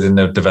embedded within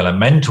the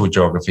developmental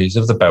geographies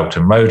of the Belt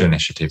and Road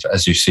Initiative,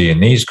 as you see in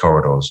these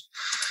corridors.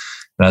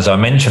 And as I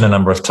mentioned a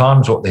number of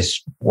times,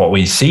 what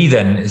we see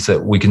then is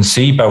that we can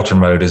see Belt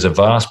and Road as a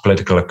vast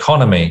political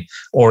economy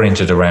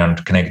oriented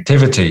around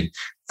connectivity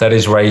that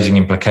is raising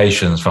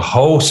implications for a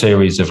whole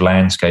series of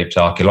landscapes,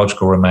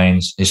 archaeological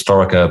remains,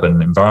 historic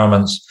urban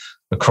environments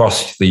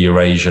across the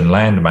Eurasian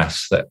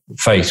landmass that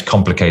face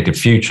complicated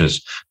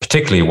futures,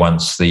 particularly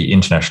once the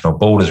international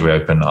borders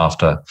reopen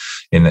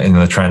in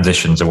the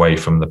transitions away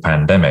from the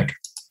pandemic.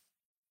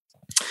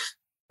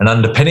 And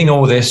underpinning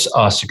all this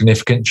are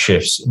significant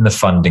shifts in the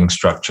funding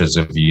structures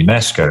of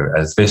UNESCO,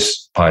 as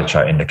this pie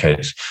chart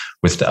indicates,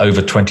 with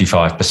over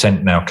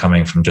 25% now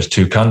coming from just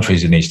two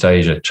countries in East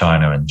Asia,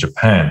 China and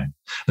Japan.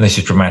 And this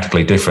is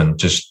dramatically different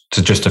to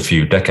just a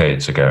few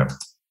decades ago.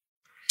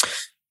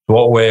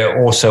 What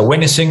we're also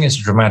witnessing is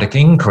a dramatic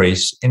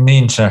increase in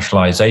the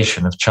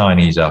internationalization of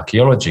Chinese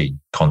archaeology,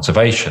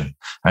 conservation,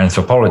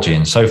 anthropology,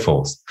 and so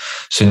forth,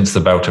 since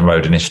the Belt and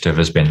Road Initiative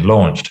has been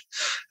launched,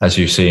 as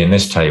you see in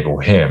this table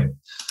here.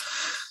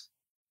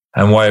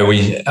 And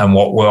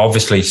what we're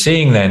obviously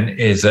seeing then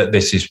is that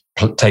this is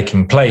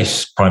taking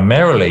place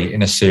primarily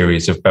in a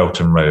series of Belt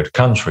and Road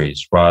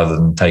countries rather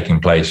than taking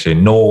place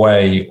in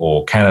Norway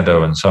or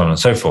Canada and so on and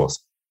so forth.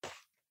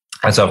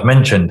 As I've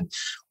mentioned,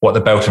 what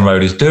the Belt and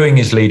Road is doing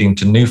is leading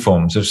to new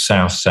forms of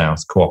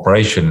South-South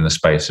cooperation in the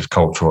space of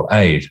cultural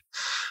aid,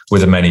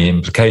 with the many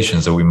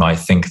implications that we might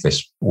think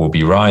this will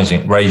be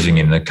raising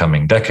in the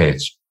coming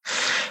decades.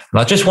 And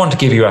I just want to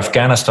give you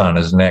Afghanistan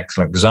as an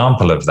excellent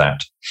example of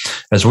that,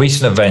 as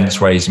recent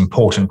events raise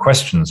important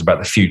questions about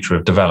the future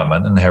of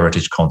development and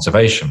heritage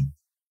conservation,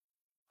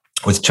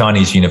 with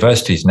Chinese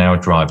universities now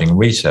driving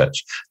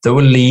research that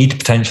will lead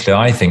potentially,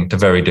 I think, to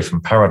very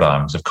different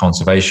paradigms of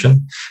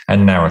conservation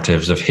and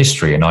narratives of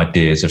history and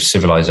ideas of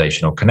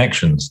civilizational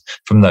connections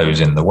from those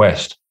in the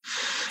West.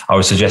 I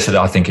would suggest that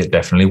I think it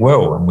definitely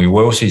will, and we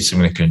will see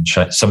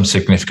some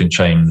significant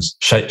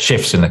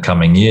shifts in the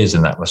coming years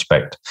in that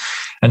respect.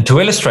 And to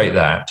illustrate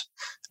that,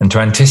 and to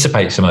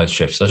anticipate some of those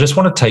shifts, I just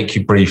want to take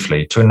you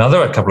briefly to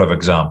a couple of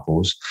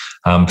examples,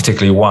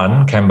 particularly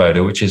one,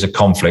 Cambodia, which is a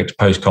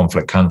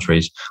post-conflict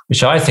countries,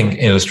 which I think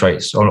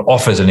illustrates or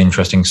offers an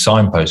interesting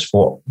signpost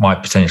for what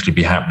might potentially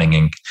be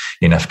happening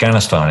in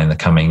Afghanistan in the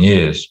coming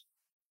years.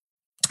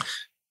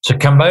 So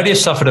Cambodia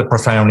suffered a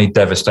profoundly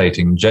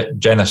devastating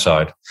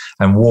genocide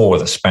and war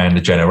that spanned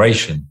a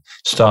generation,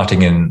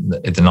 starting in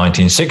the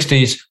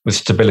 1960s, with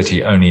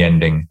stability only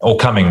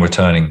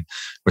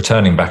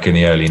returning back in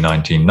the early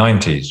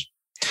 1990s.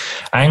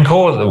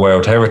 Angkor, the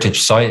World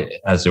Heritage Site,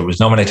 as it was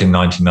nominated in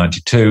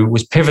 1992,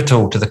 was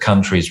pivotal to the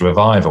country's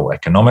revival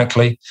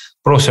economically,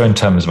 but also in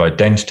terms of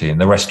identity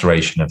and the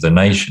restoration of the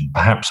nation,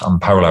 perhaps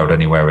unparalleled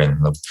anywhere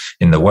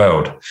in the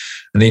world.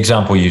 And the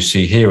example you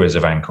see here is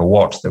of Angkor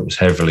Wat that was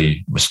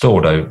heavily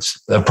restored.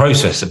 It's a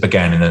process that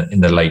began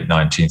in the late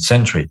 19th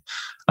century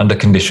under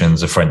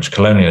conditions of French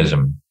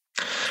colonialism.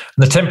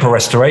 And the temple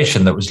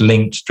restoration that was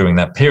linked during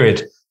that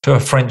period to a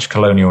French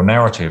colonial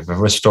narrative of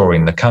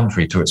restoring the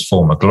country to its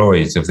former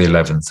glories of the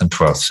 11th and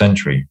 12th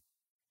century.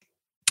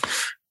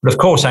 But of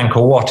course,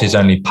 Angkor Wat is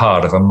only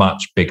part of a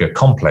much bigger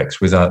complex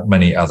with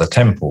many other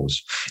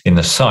temples in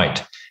the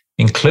site,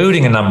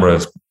 including a number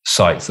of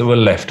sites that were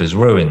left as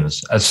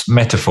ruins, as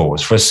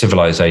metaphors for a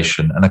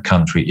civilization and a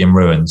country in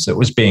ruins that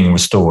was being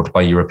restored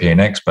by European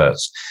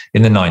experts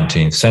in the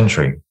 19th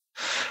century.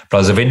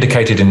 But as I've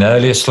indicated in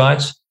earlier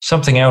slides,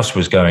 something else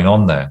was going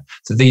on there,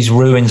 that these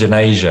ruins in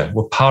Asia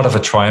were part of a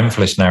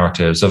triumphalist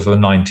narratives of the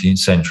 19th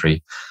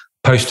century,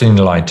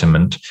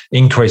 post-Enlightenment,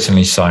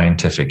 increasingly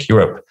scientific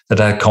Europe that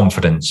had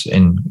confidence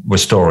in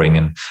restoring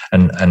and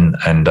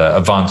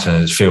advancing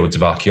its fields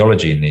of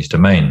archaeology in these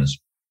domains.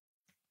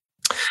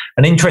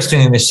 And interesting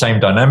in this same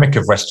dynamic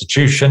of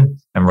restitution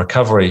and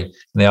recovery, and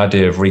the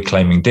idea of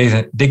reclaiming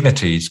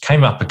dignities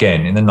came up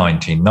again in the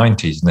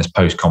 1990s in this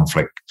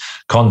post-conflict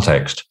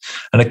context.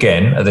 And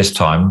again, at this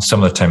time,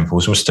 some of the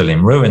temples were still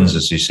in ruins,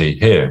 as you see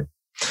here.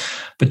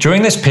 But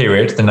during this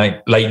period, the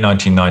late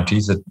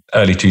 1990s, the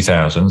early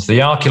 2000s,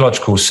 the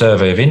Archaeological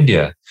Survey of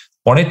India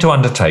wanted to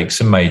undertake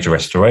some major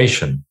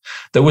restoration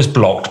that was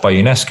blocked by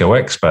UNESCO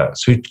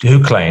experts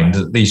who claimed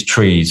that these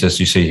trees, as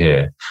you see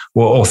here,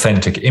 were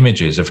authentic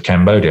images of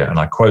Cambodia, and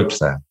I quote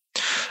there.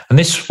 And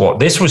what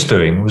this was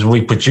doing was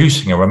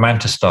reproducing a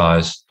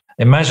romanticized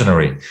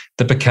imaginary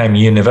that became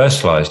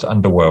universalized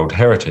under World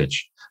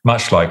Heritage,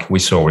 much like we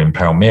saw in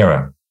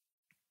Palmyra.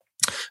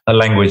 A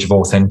language of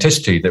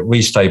authenticity that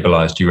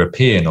restabilized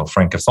European or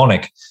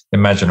Francophonic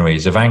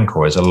imaginaries of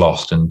Angkor as a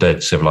lost and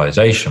dead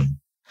civilization.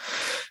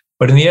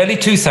 But in the early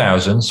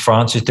 2000s,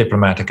 France's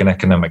diplomatic and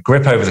economic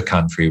grip over the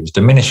country was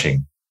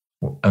diminishing.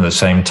 At the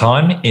same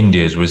time,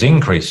 India's was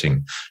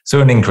increasing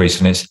through an increase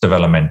in its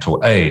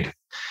developmental aid.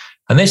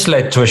 And this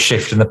led to a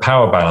shift in the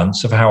power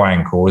balance of how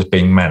Angkor was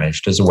being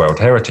managed as a World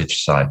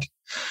Heritage Site.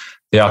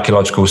 The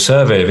Archaeological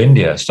Survey of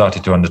India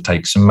started to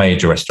undertake some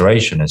major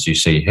restoration, as you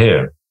see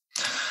here.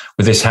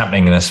 With this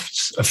happening in a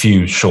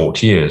few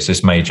short years,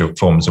 this major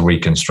forms of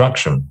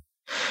reconstruction.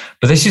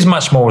 But this is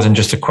much more than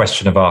just a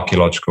question of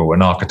archaeological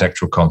and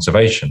architectural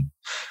conservation.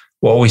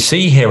 What we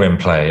see here in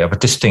play are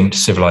distinct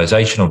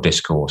civilizational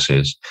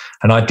discourses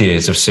and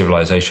ideas of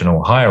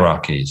civilizational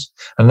hierarchies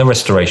and the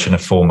restoration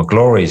of former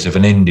glories of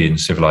an Indian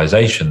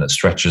civilization that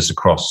stretches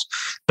across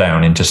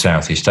down into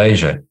Southeast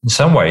Asia, in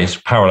some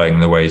ways paralleling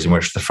the ways in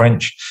which the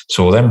French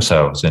saw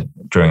themselves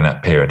during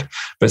that period,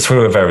 but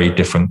through a very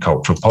different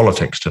cultural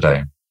politics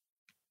today.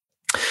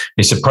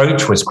 This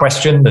approach was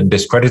questioned and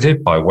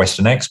discredited by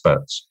Western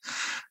experts.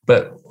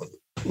 But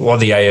what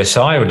the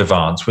ASI would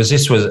advance was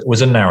this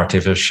was a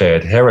narrative of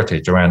shared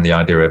heritage around the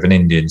idea of an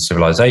Indian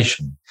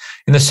civilization,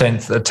 in the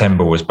sense that the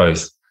temple was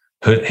both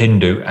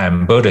Hindu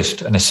and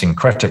Buddhist and a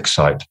syncretic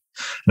site.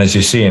 And as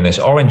you see in this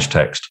orange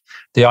text,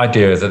 the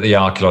idea that the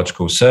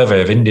Archaeological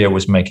Survey of India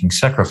was making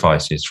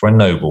sacrifices for a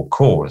noble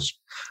cause,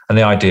 and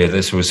the idea that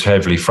this was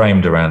heavily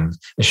framed around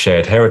a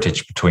shared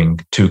heritage between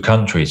two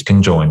countries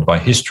conjoined by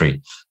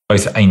history,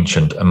 both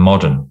ancient and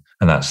modern,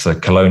 and that's the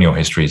colonial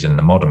histories in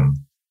the modern.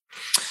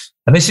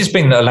 And this has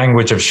been a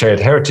language of shared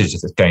heritage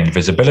that's gained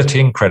visibility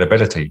and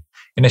credibility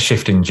in a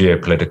shifting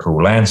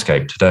geopolitical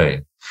landscape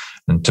today.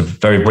 And to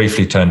very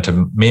briefly turn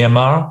to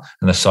Myanmar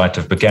and the site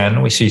of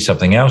Bagan, we see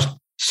something else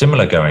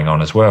similar going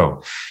on as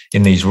well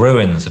in these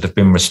ruins that have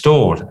been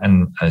restored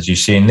and, as you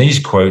see in these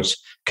quotes,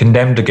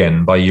 condemned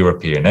again by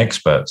European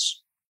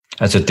experts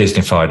as a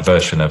Disneyfied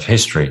version of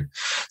history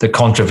that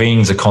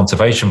contravenes the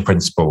conservation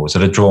principles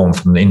that are drawn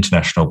from the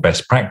international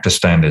best practice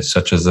standards,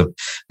 such as the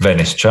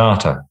Venice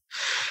Charter.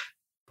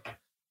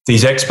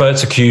 These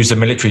experts accuse the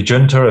military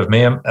junta of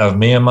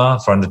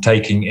Myanmar for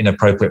undertaking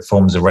inappropriate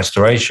forms of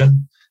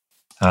restoration,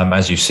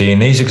 as you see in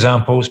these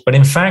examples. But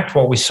in fact,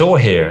 what we saw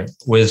here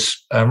was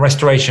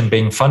restoration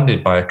being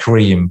funded by a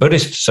Korean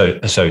Buddhist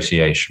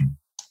association.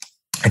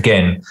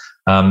 Again,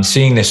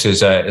 seeing this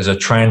as a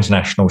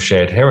transnational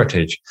shared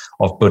heritage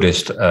of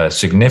Buddhist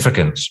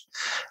significance,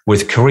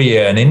 with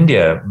Korea and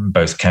India,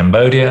 both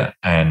Cambodia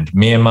and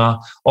Myanmar,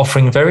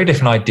 offering very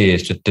different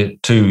ideas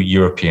to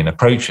European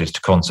approaches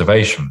to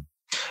conservation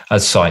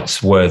as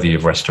sites worthy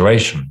of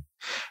restoration.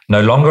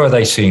 No longer are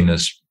they seen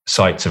as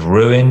sites of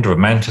ruined,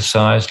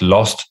 romanticized,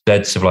 lost,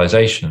 dead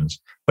civilizations,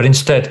 but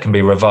instead can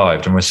be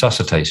revived and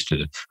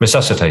resuscitated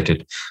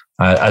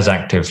as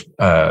active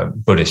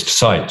Buddhist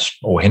sites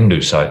or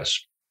Hindu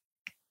sites.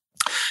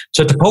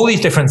 So to pull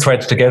these different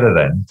threads together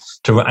then,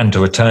 to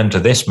return to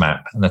this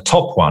map and the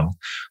top one,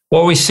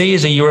 what we see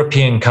is the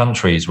European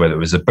countries, whether it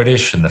was the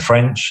British and the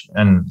French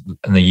and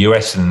the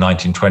US in the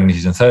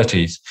 1920s and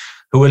 30s,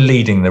 who were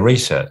leading the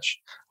research.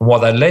 And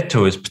what that led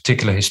to is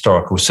particular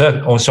historical,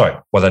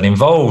 what that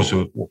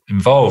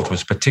involved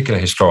was particular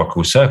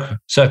historical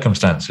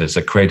circumstances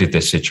that created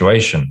this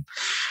situation.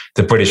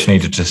 The British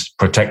needed to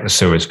protect the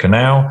Suez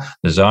Canal,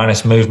 the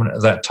Zionist movement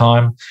at that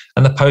time,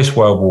 and the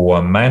post-World War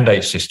I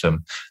mandate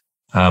system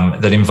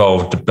that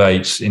involved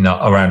debates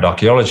around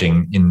archaeology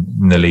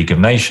in the League of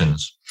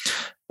Nations.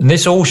 And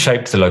this all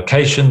shaped the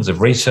locations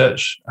of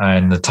research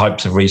and the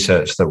types of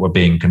research that were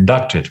being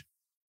conducted.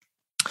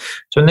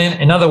 So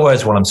in other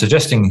words, what I'm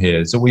suggesting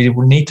here is that we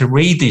will need to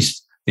read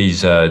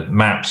these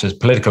maps as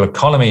political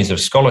economies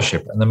of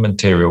scholarship and the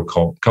material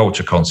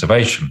culture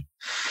conservation.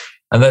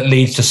 And that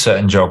leads to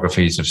certain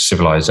geographies of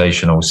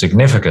civilizational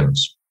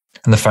significance.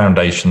 And the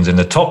foundations in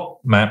the top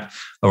map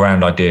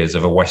around ideas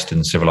of a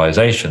Western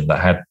civilization that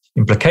had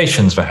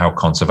implications for how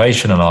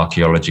conservation and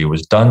archaeology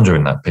was done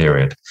during that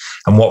period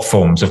and what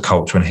forms of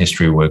culture and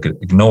history were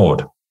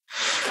ignored.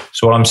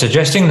 So what I'm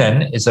suggesting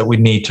then is that we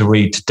need to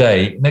read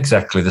today in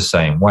exactly the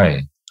same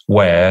way: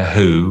 where,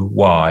 who,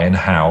 why, and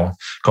how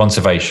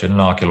conservation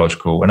and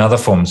archaeological and other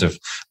forms of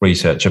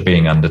research are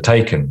being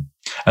undertaken.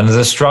 And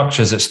the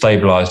structures that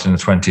stabilized in the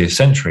 20th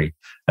century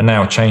are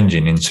now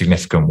changing in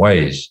significant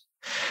ways.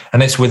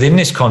 And it's within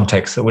this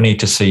context that we need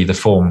to see the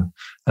form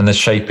and the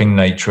shaping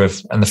nature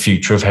of and the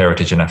future of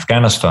heritage in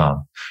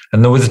Afghanistan,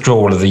 and the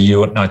withdrawal of the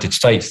United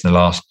States in the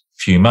last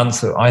few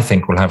months that I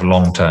think will have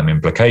long-term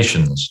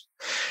implications,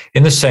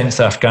 in the sense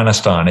that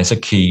Afghanistan is a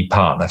key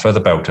partner for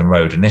the Belt and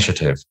Road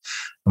Initiative.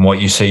 And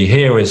what you see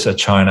here is a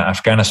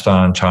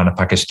China-Afghanistan,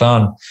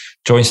 China-Pakistan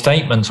joint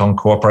statements on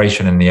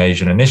cooperation in the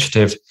Asian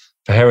Initiative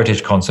for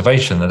heritage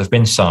conservation that have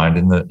been signed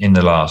in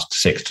the last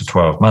 6 to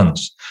 12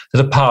 months,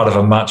 that are part of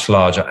a much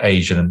larger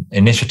Asian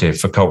initiative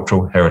for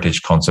cultural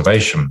heritage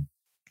conservation.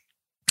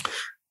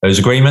 Those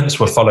agreements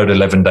were followed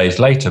 11 days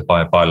later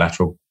by a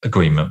bilateral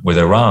agreement with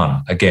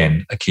Iran,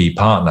 again, a key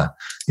partner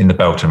in the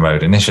Belt and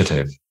Road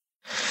Initiative.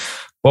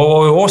 Well, what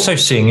we're also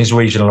seeing is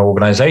regional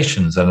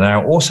organizations that are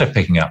now also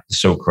picking up the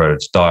Silk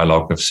Road's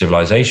dialogue of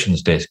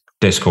civilizations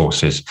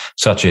discourses,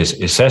 such as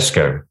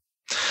ISESCO,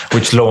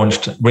 which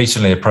launched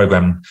recently a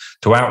program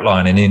to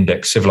outline and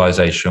index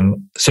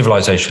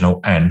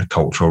civilizational and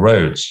cultural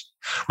roads.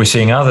 We're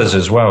seeing others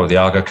as well, the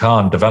Aga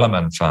Khan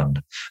Development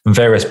Fund, and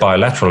various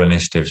bilateral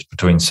initiatives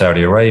between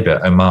Saudi Arabia,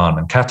 Oman,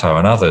 and Qatar,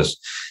 and others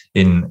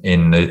in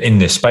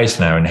this space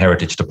now in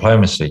heritage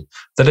diplomacy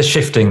that are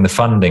shifting the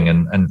funding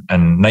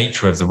and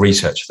nature of the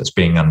research that's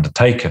being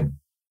undertaken.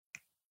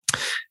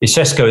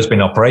 ISESCO has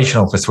been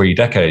operational for 3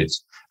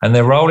 decades, and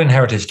their role in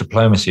heritage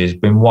diplomacy has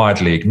been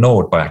widely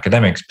ignored by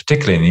academics,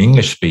 particularly in the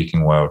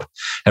English-speaking world,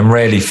 and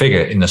rarely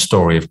figure in the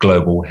story of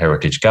global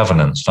heritage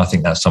governance. I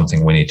think that's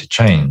something we need to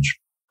change.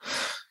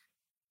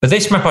 But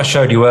this map I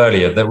showed you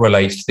earlier that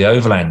relates to the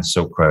Overland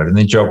Silk Road and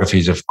the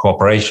geographies of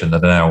cooperation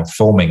that are now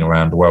forming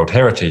around World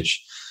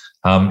Heritage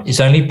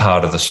is only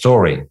part of the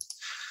story.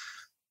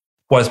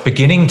 What's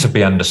beginning to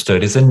be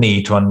understood is the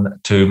need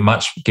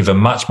to give a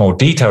much more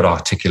detailed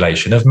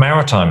articulation of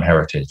maritime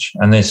heritage.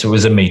 And this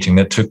was a meeting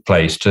that took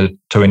place to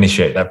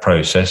initiate that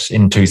process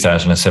in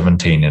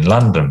 2017 in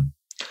London.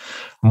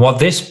 And what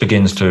this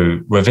begins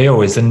to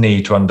reveal is the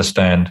need to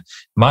understand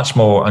much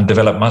more and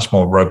develop much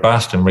more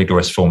robust and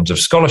rigorous forms of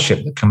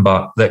scholarship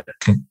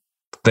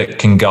that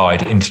can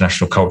guide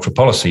international cultural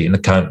policy in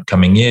the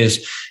coming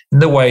years in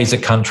the ways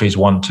that countries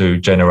want to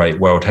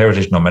generate World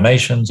Heritage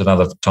nominations and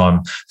other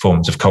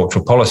forms of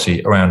cultural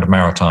policy around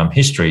maritime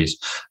histories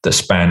that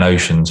span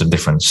oceans and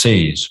different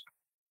seas.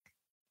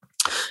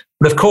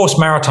 But of course,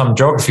 maritime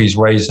geographies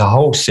raise a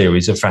whole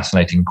series of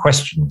fascinating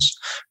questions,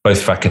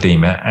 both for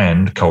academia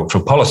and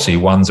cultural policy,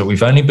 ones that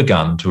we've only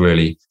begun to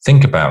really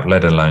think about,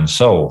 let alone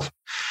solve.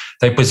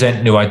 They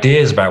present new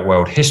ideas about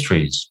world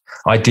histories,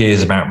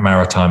 ideas about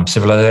maritime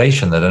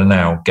civilization that are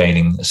now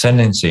gaining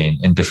ascendancy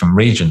in different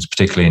regions,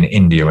 particularly in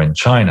India and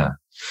China.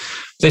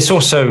 This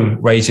also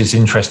raises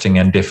interesting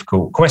and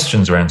difficult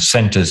questions around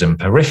centers and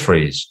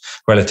peripheries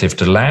relative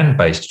to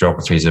land-based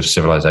geographies of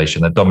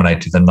civilization that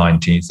dominated the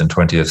 19th and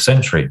 20th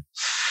century.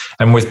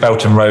 And with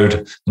Belt and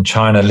Road and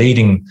China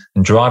leading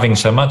and driving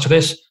so much of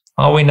this,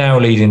 are we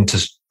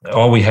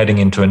heading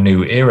into a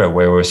new era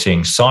where we're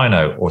seeing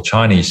Sino or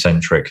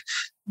Chinese-centric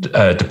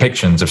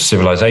depictions of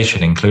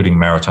civilization, including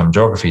maritime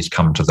geographies,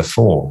 come to the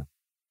fore?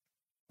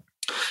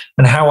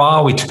 And how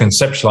are we to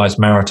conceptualize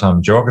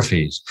maritime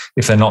geographies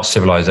if they're not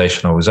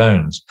civilizational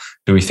zones?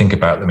 Do we think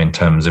about them in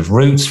terms of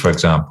routes, for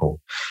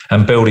example,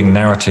 and building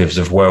narratives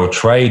of world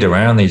trade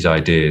around these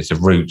ideas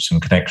of routes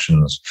and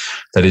connections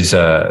that is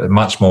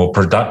much more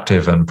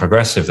productive and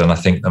progressive than I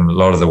think a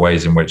lot of the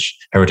ways in which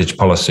heritage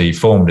policy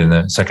formed in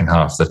the second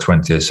half of the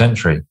 20th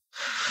century?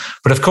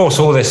 But of course,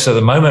 all this at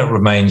the moment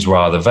remains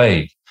rather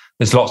vague.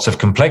 There's lots of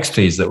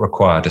complexities that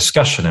require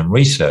discussion and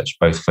research,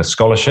 both for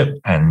scholarship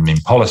and in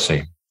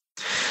policy.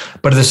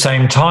 But at the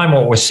same time,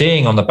 what we're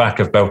seeing on the back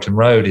of Belt and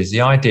Road is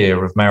the idea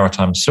of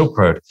Maritime Silk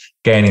Road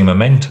gaining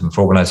momentum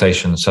for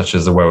organizations such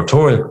as the World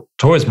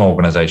Tourism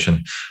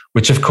Organization,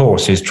 which of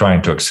course is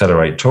trying to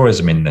accelerate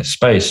tourism in this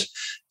space.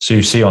 So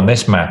you see on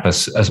this map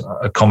as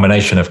a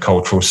combination of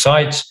cultural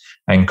sites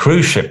and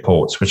cruise ship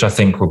ports, which I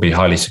think will be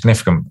highly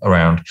significant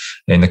around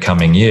in the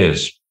coming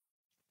years.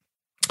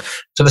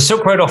 So the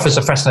Silk Road offers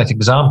a fascinating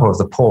example of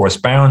the porous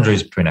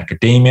boundaries between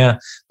academia,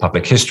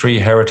 public history,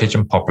 heritage,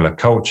 and popular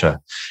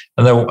culture.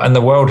 And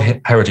the World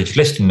Heritage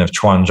listing of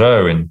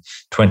Quanzhou in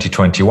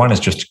 2021 is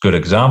just a good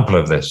example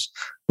of this,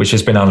 which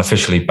has been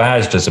unofficially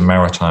badged as a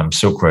maritime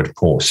Silk Road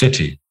port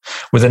city,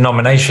 with a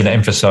nomination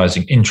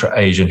emphasizing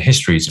intra-Asian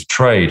histories of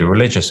trade,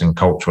 religious and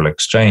cultural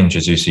exchange,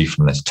 as you see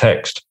from this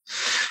text.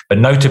 But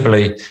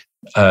notably,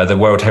 the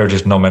World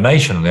Heritage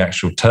nomination, the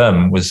actual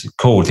term, was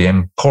called the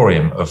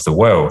Emporium of the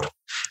World.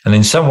 And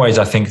in some ways,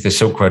 I think the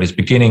Silk Road is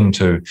beginning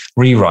to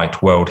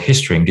rewrite world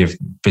history and give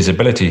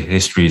visibility to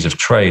histories of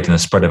trade and the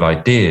spread of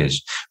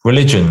ideas,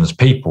 religions,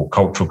 people,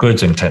 cultural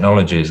goods, and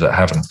technologies that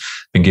haven't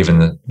been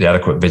given the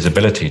adequate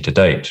visibility to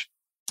date.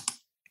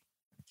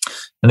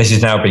 And this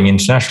is now being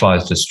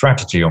internationalized as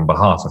strategy on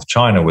behalf of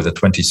China with a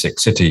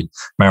 26-city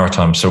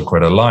Maritime Silk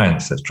Road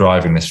Alliance that's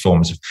driving this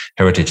forms of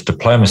heritage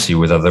diplomacy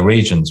with other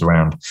regions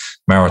around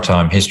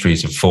maritime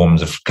histories of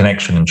forms of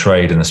connection and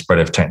trade and the spread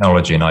of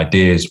technology and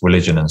ideas,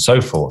 religion, and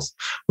so forth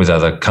with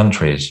other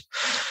countries.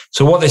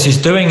 So what this is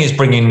doing is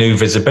bringing new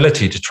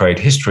visibility to trade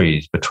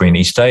histories between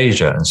East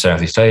Asia and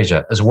Southeast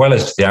Asia, as well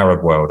as to the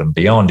Arab world and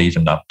beyond,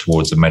 even up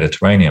towards the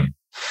Mediterranean.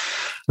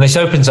 And this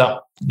opens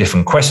up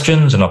different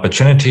questions and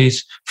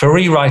opportunities for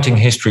rewriting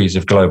histories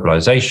of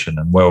globalization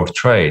and world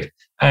trade,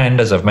 and,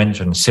 as I've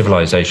mentioned,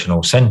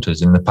 civilizational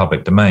centers in the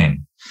public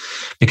domain.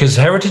 Because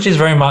heritage is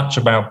very much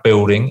about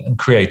building and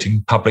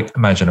creating public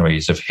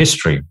imaginaries of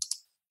history,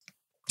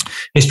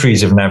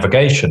 histories of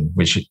navigation,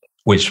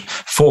 which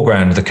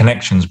foreground the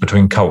connections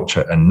between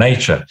culture and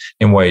nature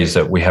in ways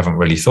that we haven't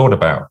really thought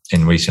about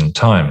in recent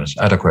times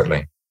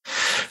adequately.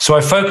 So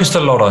I focused a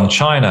lot on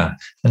China,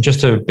 and just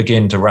to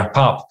begin to wrap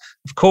up,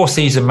 of course,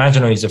 these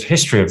imaginaries of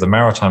history of the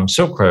Maritime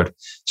Silk Road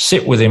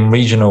sit within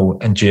regional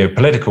and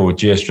geopolitical,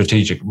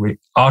 geostrategic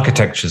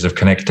architectures of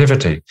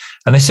connectivity.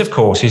 And this, of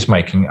course, is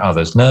making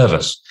others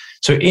nervous.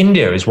 So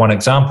India is one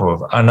example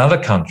of another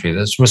country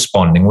that's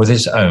responding with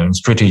its own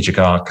strategic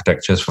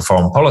architectures for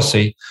foreign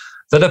policy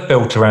that are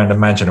built around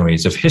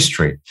imaginaries of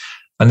history.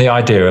 And the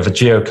idea of a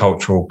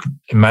geocultural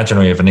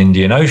imaginary of an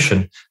Indian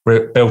Ocean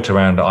built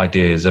around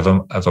ideas of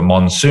a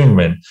monsoon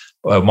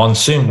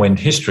wind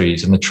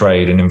histories and the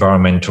trade and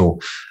environmental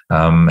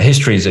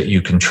histories that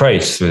you can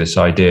trace through this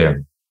idea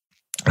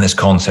and this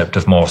concept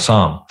of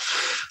Morsam.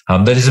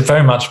 That is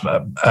very much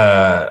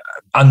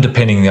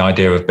underpinning the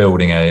idea of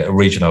building a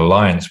regional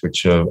alliance,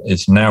 which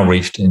is now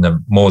reached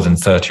in more than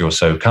 30 or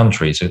so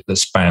countries that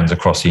spans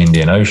across the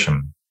Indian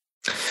Ocean.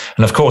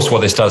 And of course,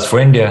 what this does for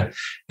India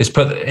is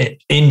put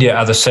India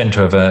at the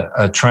center of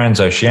a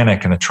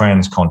transoceanic and a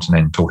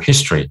transcontinental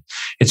history.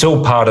 It's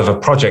all part of a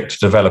project to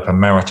develop a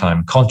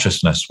maritime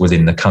consciousness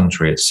within the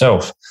country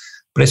itself.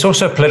 But it's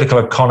also a political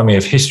economy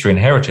of history and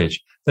heritage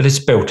that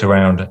is built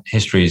around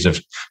histories of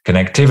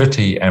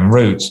connectivity and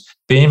roots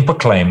being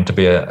proclaimed to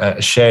be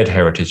a shared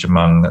heritage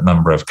among a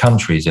number of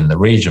countries in the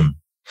region.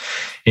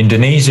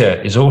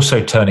 Indonesia is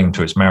also turning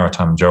to its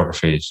maritime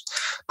geographies,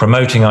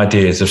 promoting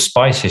ideas of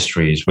spice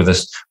histories, with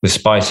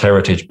spice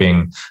heritage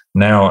being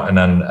now an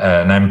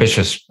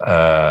ambitious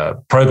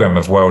program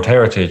of world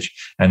heritage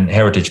and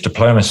heritage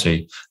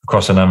diplomacy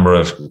across a number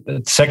of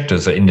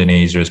sectors that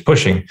Indonesia is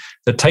pushing,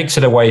 that takes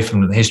it away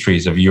from the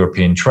histories of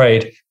European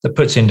trade, that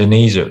puts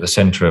Indonesia at the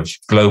center of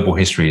global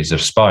histories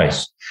of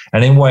spice,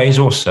 and in ways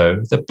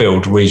also that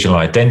build regional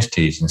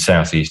identities in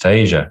Southeast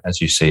Asia, as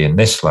you see in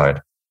this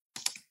slide.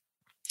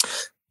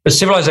 But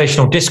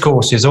civilizational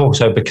discourse is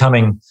also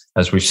becoming,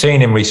 as we've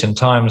seen in recent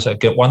times,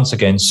 once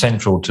again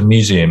central to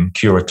museum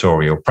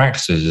curatorial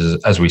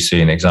practices, as we see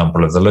an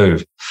example of the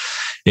Louvre.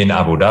 in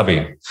Abu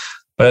Dhabi.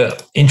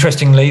 But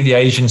interestingly, the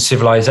Asian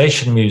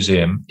Civilization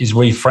Museum is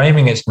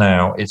reframing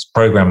its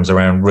programs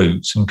around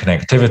roots and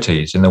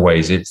connectivities in the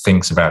ways it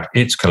thinks about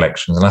its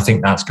collections. And I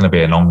think that's going to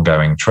be an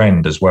ongoing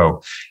trend as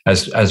well,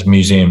 as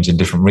museums in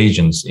different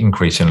regions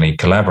increasingly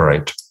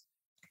collaborate.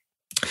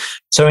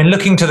 So in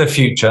looking to the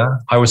future,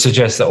 I would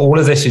suggest that all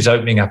of this is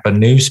opening up a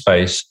new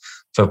space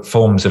for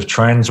forms of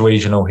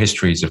trans-regional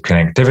histories of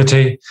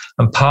connectivity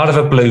and part of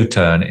a blue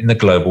turn in the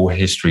global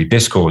history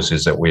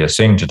discourses that we are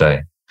seeing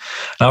today.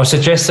 And I would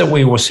suggest that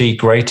we will see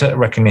greater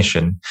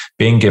recognition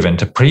being given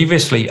to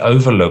previously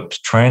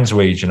overlooked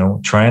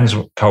trans-regional,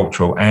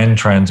 trans-cultural, and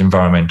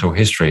trans-environmental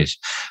histories,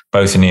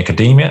 both in the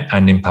academia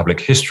and in public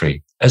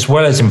history, as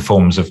well as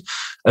forms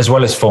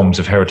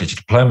of heritage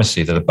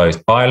diplomacy that are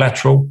both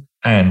bilateral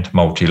and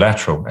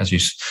multilateral,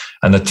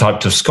 and the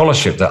types of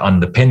scholarship that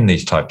underpin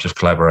these types of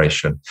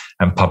collaboration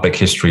and public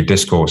history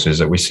discourses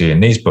that we see in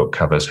these book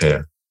covers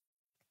here.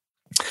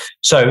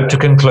 So to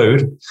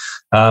conclude,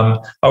 I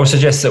would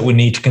suggest that we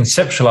need to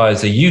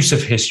conceptualize the use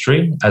of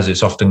history, as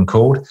it's often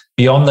called,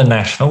 beyond the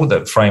national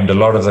that framed a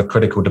lot of the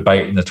critical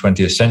debate in the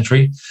 20th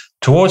century,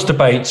 towards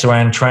debates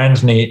around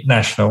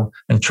transnational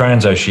and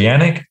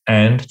transoceanic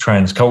and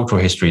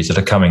transcultural histories that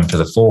are coming to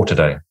the fore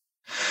today.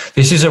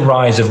 This is a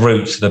rise of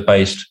roots that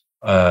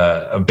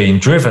are being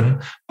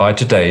driven by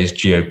today's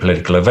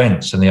geopolitical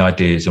events and the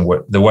ideas and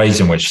the ways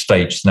in which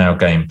states now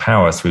gain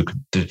power through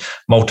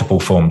multiple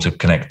forms of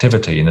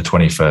connectivity in the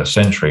 21st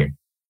century.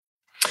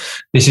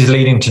 This is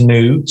leading to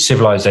new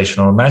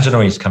civilizational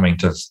imaginaries coming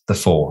to the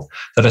fore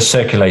that are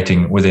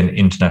circulating within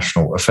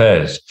international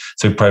affairs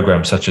through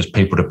programs such as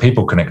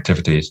people-to-people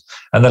connectivities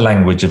and the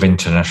language of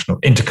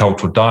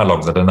intercultural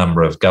dialogue that a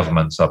number of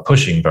governments are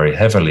pushing very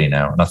heavily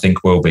now, and I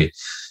think will be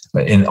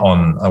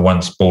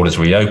once borders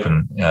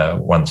reopen,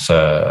 once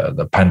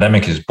the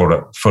pandemic is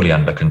brought fully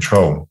under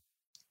control.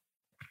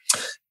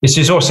 This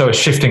is also a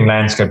shifting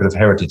landscape of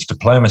heritage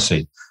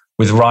diplomacy,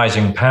 with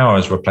rising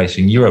powers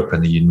replacing Europe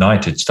and the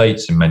United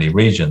States in many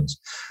regions.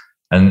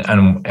 And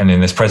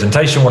in this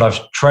presentation, what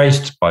I've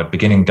traced by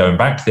going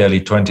back to the early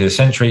 20th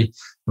century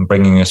and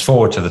bringing us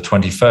forward to the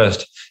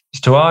 21st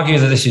is to argue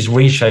that this is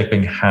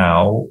reshaping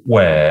how,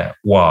 where,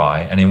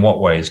 why, and in what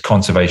ways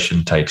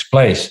conservation takes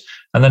place,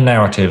 and the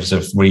narratives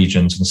of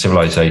regions and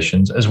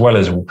civilizations, as well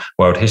as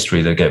world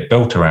history that get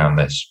built around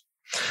this.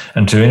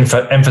 And to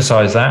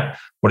emphasize that,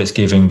 what it's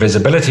giving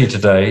visibility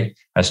today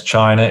as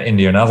China,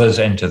 India, and others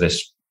enter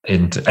this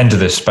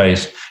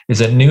space is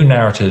that new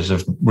narratives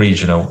of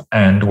regional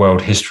and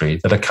world history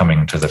that are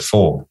coming to the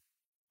fore.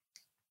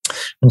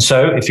 And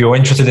so if you're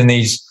interested in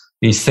these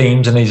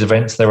themes and these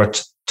events, there are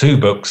two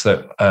books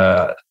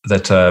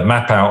that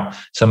map out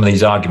some of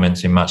these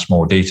arguments in much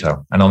more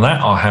detail. And on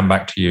that, I'll hand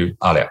back to you,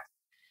 Alia.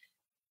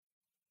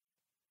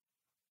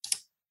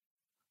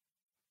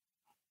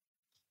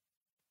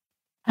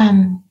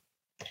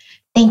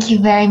 Thank you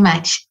very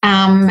much.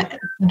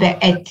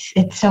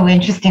 It's so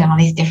interesting, all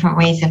these different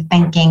ways of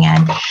thinking.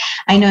 And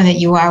I know that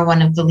you are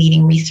one of the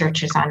leading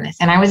researchers on this.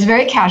 And I was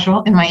very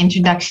casual in my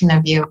introduction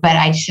of you, but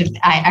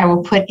I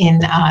will put in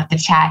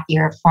the chat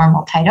your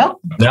formal title.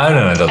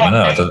 No, it doesn't.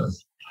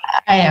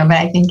 I know, but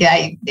I think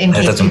in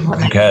case people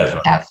care.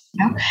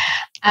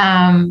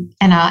 And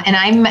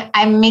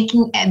I'm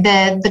making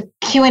the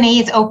Q&A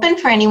is open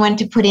for anyone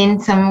to put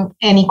in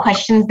any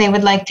questions they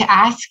would like to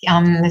ask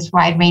on this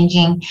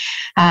wide-ranging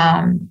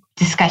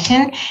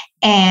discussion,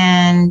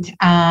 and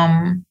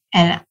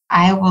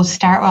I will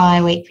start while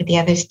I wait for the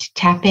others to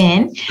tap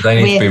in. Do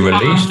they need to be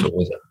released,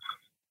 or is it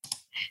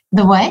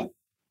the what?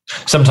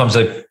 Sometimes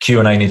the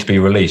Q&A need to be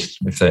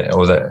released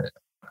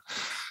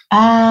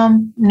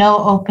no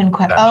open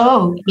question.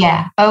 Oh,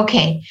 yeah.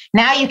 Okay.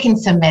 Now you can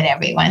submit,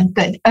 everyone.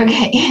 Good.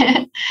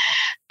 Okay.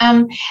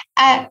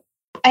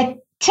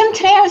 Tim,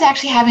 today I was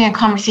actually having a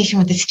conversation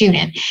with a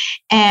student,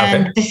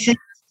 and This is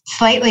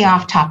slightly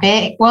off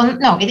topic. Well,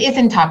 no, it is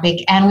in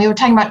topic. And we were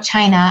talking about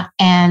China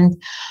and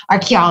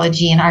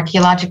archaeology and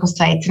archaeological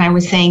sites. And I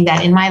was saying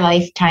that in my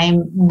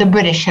lifetime, the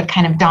British have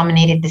kind of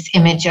dominated this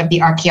image of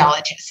the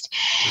archaeologist.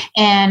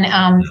 And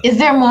is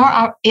there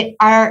more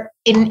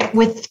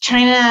with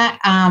China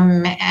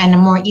and a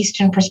more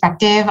Eastern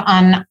perspective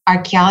on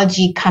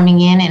archaeology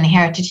coming in and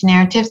heritage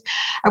narratives?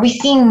 Are we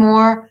seeing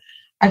more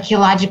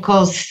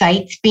archaeological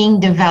sites being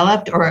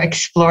developed or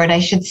explored, I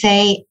should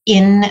say,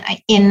 in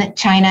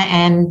China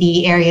and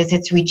the areas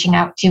it's reaching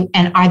out to?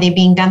 And are they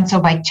being done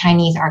so by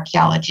Chinese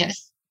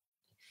archaeologists?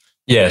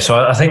 Yeah,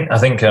 so I think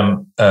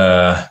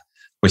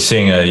we're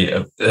seeing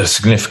a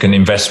significant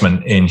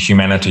investment in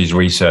humanities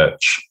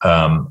research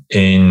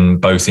in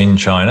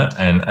China,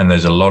 and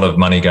there's a lot of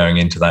money going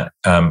into that,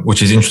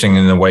 which is interesting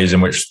in the ways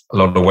in which a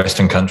lot of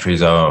Western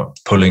countries are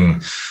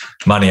pulling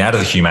money out of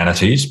the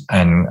humanities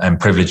and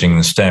privileging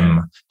the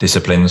STEM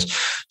disciplines.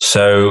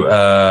 So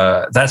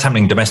that's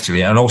happening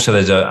domestically, and also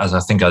there's as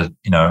I think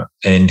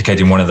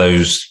indicating one of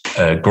those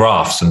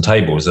graphs and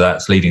tables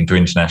that's leading to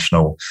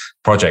international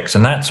projects,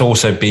 and that's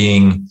also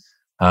being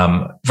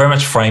very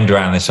much framed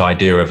around this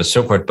idea of a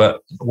Silk Road.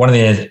 But one of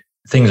the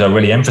things I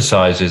really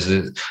emphasize is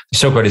that the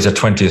Silk Road is a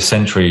 20th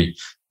century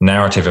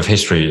narrative of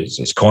history.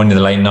 It's coined in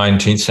the late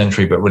 19th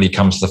century, but really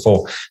comes to the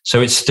fore.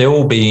 So it's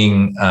still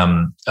being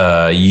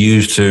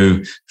used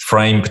to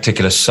frame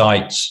particular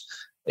sites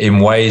in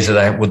ways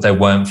that they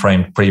weren't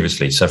framed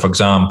previously. So, for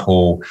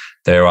example,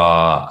 there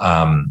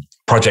are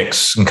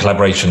projects and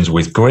collaborations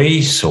with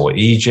Greece or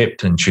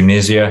Egypt and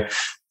Tunisia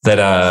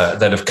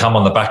that have come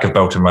on the back of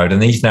Belt and Road,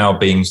 and these now are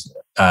being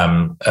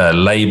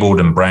labeled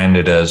and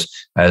branded as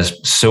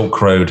Silk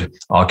Road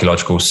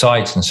archaeological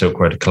sites and Silk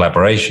Road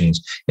collaborations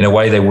in a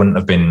way they wouldn't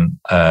have been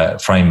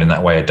framed in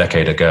that way a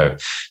decade ago.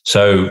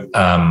 So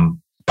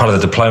part of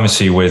the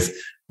diplomacy with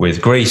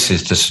Greece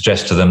is to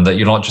suggest to them that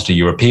you're not just a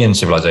European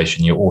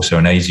civilization, you're also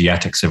an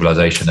Asiatic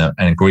civilization,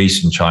 and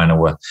Greece and China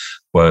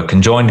were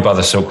conjoined by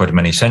the Silk Road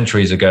many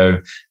centuries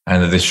ago,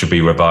 and that this should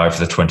be revived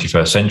for the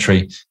 21st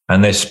century.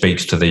 And this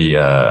speaks to the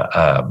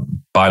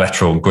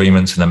bilateral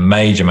agreements and the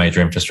major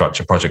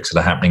infrastructure projects that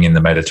are happening in the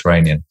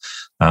Mediterranean.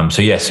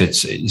 So yes,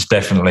 it's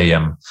definitely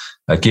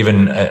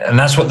given, and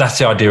that's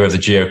the idea of the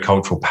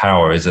geocultural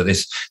power, is that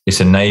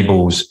this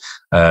enables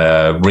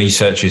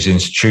researchers,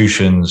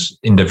 institutions,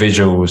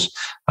 individuals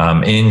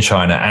in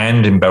China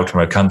and in Belt and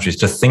Road countries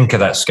to think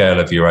of that scale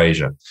of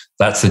Eurasia.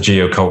 That's the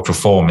geocultural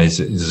form, is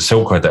a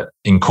Silk Road that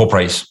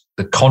incorporates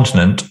the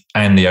continent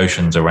and the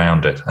oceans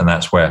around it, and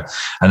that's where,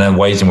 and then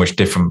ways in which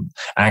different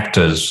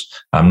actors,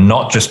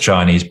 not just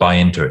Chinese, buy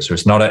into it. So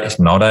it's not about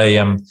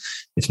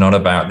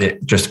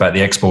just about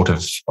the export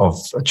of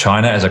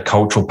China as a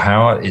cultural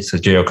power. It's the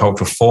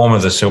geocultural form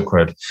of the Silk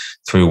Road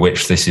through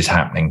which this is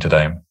happening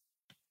today,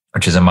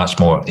 which is a much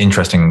more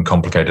interesting and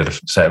complicated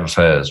set of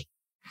affairs.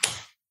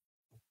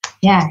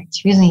 Yeah,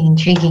 it's really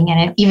intriguing,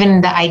 and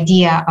even the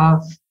idea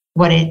of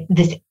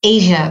this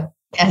Asia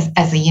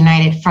as a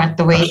united front,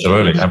 the way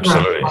absolutely,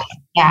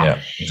 yeah,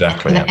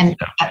 exactly, and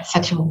that's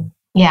such a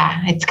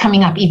it's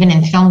coming up even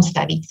in film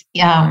studies.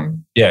 Yeah,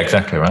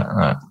 exactly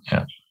right.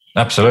 Yeah,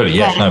 absolutely.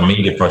 Yes,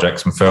 media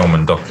projects and film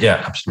and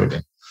yeah,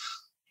 absolutely.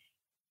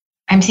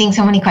 I'm seeing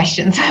so many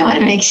questions. I want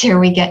to make sure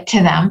we get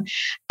to them.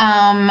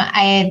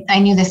 I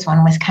knew this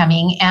one was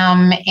coming,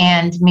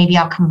 and maybe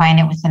I'll combine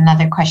it with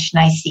another question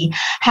I see.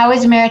 How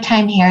is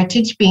maritime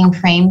heritage being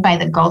framed by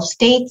the Gulf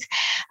states?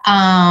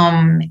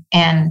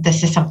 And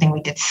this is something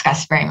we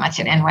discuss very much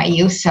at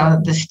NYU. So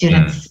the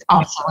students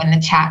also in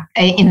the chat,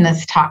 in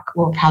this talk,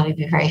 will probably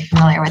be very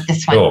familiar with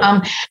this one.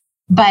 Sure.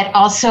 But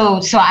also,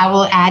 so I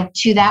will add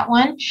to that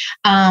one.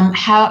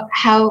 How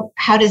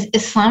does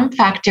Islam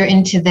factor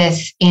into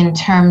this in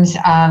terms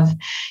of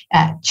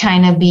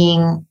China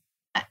being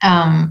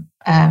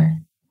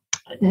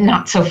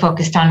not so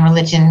focused on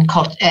religion,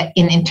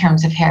 in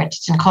terms of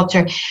heritage and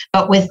culture,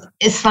 but with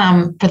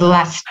Islam for the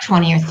last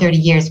 20 or 30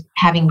 years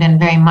having been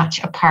very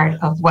much a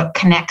part of what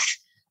connects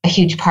a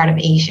huge part of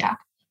Asia?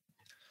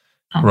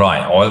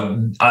 Right. Well,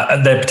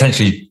 they're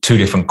potentially two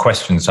different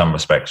questions in some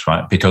respects,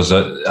 right? Because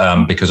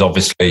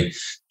obviously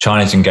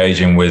China's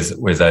engaging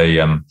with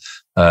a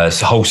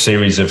whole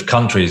series of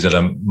countries that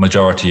are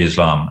majority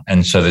Islam,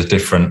 and so there's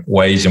different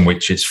ways in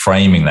which it's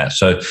framing that.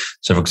 So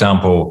for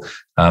example,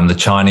 the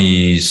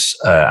Chinese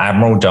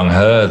admiral Zheng He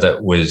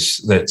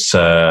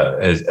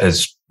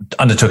has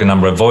undertook a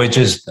number of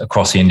voyages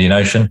across the Indian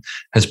Ocean,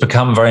 has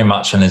become very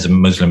much, and is a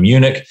Muslim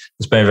eunuch,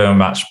 has been very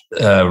much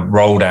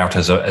rolled out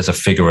as a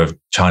figure of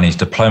Chinese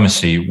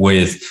diplomacy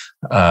with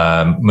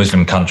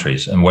Muslim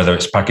countries, and whether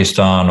it's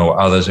Pakistan or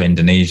others, or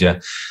Indonesia,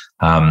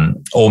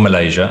 or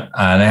Malaysia,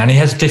 and he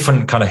has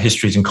different kind of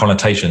histories and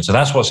connotations. So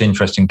that's what's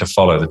interesting to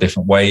follow, the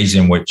different ways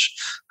in which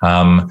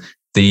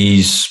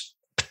these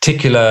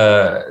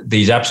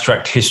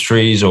abstract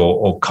histories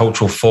or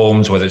cultural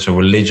forms, whether it's a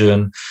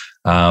religion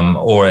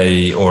or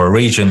a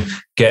region,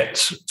 get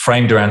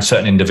framed around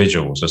certain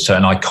individuals or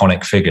certain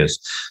iconic figures.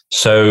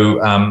 So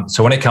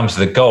when it comes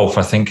to the Gulf,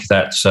 I think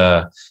that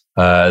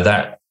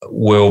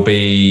will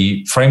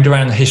be framed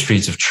around the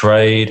histories of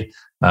trade.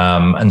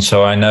 And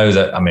so I know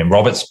that,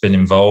 Robert's been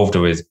involved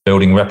with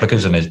building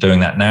replicas and is doing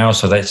that now.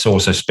 So that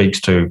also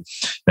speaks to,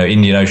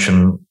 Indian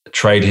Ocean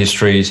trade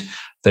histories.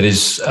 That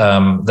is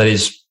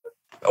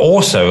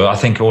also, I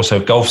think,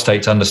 Gulf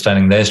states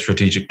understanding their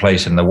strategic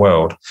place in the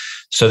world.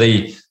 So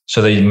the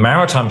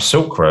Maritime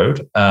Silk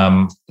Road,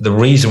 the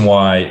reason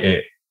why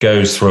it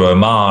goes through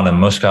Oman and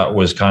Muscat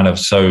was kind of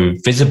so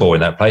visible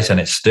in that place, and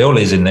it still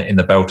is in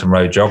the Belt and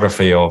Road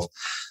geography of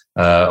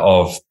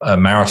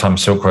Maritime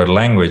Silk Road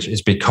language,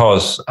 is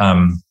because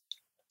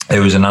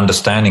there was an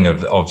understanding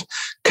of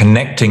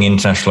connecting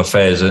international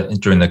affairs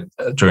during the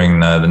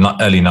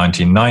early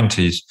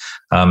 1990s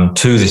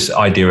to this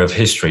idea of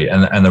history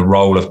and the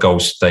role of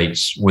Gulf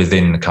states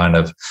within kind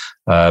of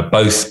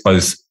both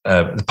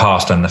the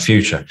past and the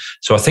future.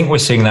 So I think we're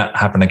seeing that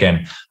happen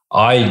again.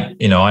 I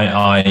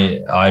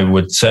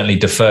would certainly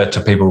defer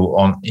to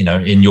people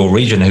in your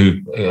region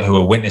who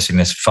are witnessing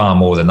this far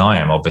more than I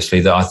am, obviously,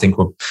 that I think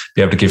will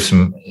be able to give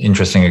some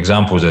interesting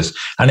examples of this.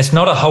 And it's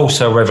not a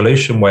wholesale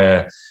revolution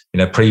where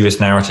previous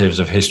narratives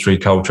of history,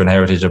 culture, and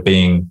heritage are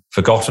being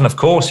forgotten. Of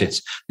course,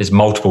 there's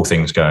multiple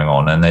things going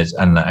on, and these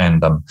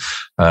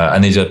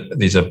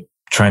are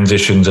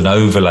transitions and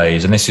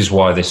overlays. And this is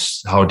why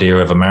this whole idea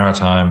of a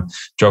maritime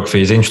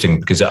geography is interesting,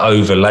 because it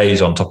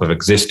overlays on top of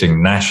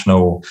existing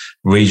national,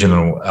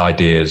 regional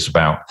ideas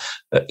about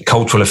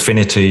cultural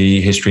affinity,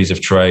 histories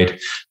of trade.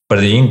 But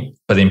the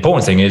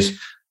important thing is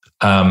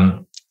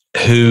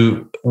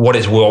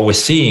what we're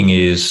seeing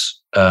is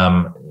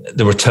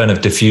the return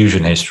of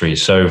diffusion history.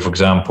 So, for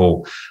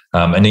example,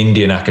 an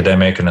Indian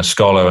academic and a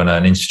scholar and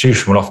an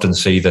institution will often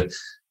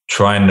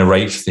try and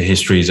narrate the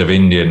histories of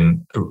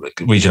Indian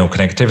regional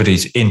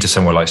connectivities into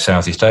somewhere like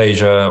Southeast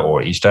Asia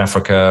or East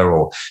Africa,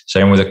 or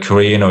same with a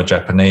Korean or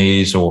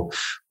Japanese or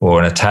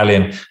an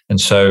Italian. And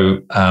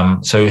so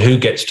who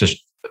gets to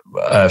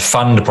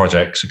fund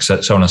projects,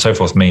 so on and so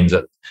forth, means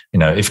that,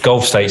 if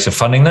Gulf states are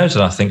funding those,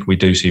 and I think we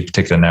do see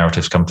particular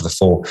narratives come to the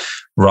fore,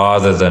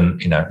 rather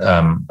than,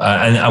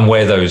 and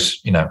where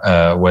those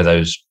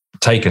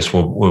take us,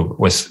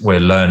 we'll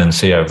learn and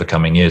see over the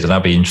coming years. And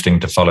that'll be interesting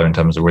to follow in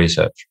terms of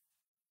research.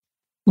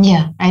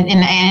 Yeah,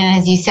 and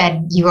as you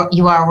said,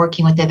 you are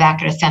working with the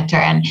Vakra Center,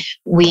 and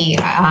we,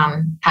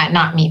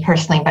 not me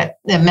personally, but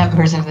the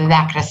members of the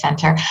Vakra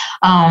Center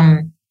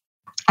are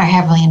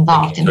heavily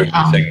involved in the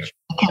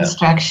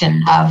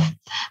construction of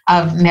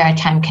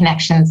maritime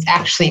connections,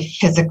 actually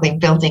physically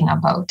building a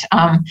boat.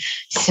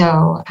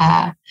 So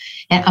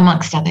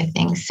amongst other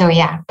things. So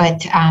yeah,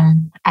 but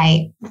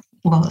I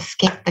will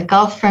escape the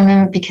Gulf for a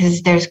moment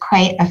because there's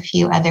quite a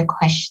few other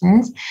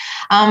questions.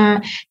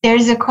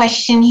 There's a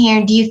question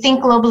here. Do you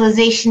think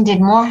globalization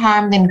did more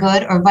harm than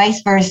good, or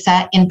vice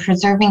versa, in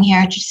preserving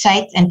heritage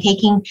sites and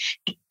taking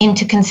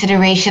into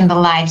consideration the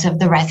lives of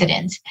the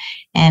residents?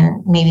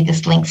 And maybe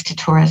this links to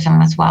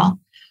tourism as well.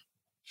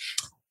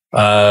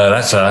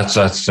 That's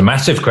a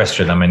massive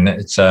question. I mean,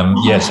 it's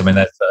yes. I mean,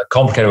 that's a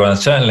complicated one.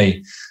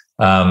 Certainly,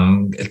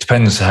 it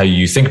depends how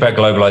you think about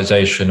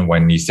globalization.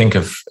 When you think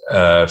of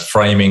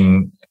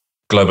framing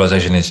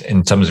globalization is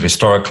in terms of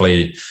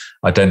historically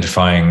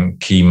identifying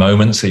key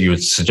moments that you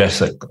would suggest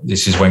that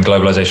this is when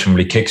globalization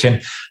really kicks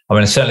in. I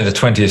mean, certainly the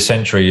 20th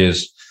century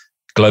is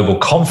global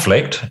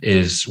conflict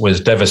was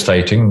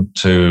devastating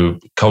to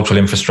cultural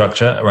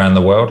infrastructure around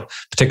the world,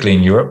 particularly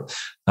in Europe.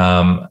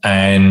 But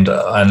on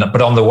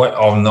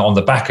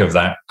the back of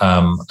that,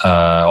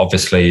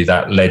 obviously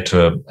that led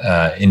to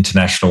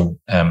international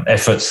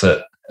efforts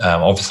that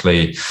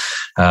obviously,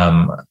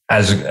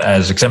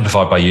 as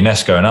exemplified by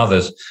UNESCO and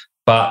others.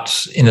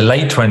 But in the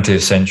late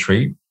 20th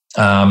century,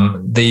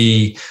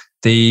 the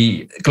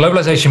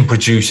globalization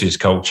produces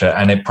culture,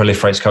 and it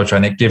proliferates culture,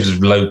 and it gives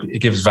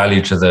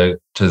value to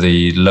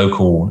the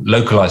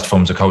localized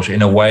forms of culture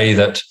in a way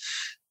that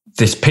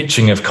this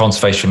pitching of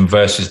conservation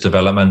versus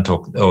development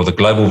or the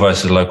global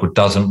versus local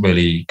doesn't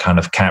really kind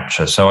of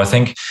capture. So I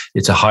think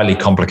it's a highly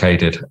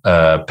complicated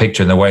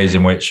picture in the ways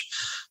in which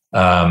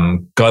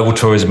global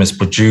tourism has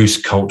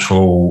produced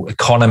cultural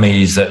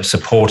economies that have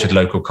supported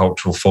local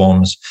cultural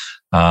forms.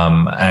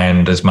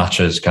 And as much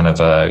as kind of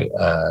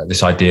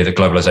this idea that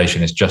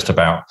globalization is just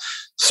about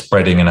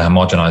spreading and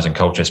homogenizing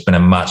culture, it's been a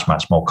much,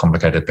 much more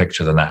complicated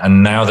picture than that.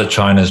 And now that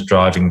China's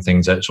driving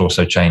things, it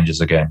also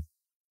changes again.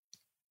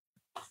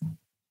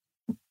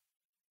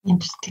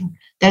 Interesting.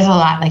 There's a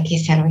lot, like you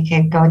said, we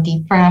could go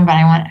deeper on, but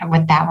I want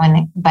with that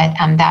one. But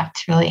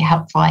that's really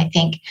helpful, I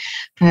think,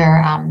 for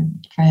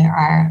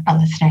our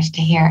listeners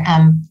to hear.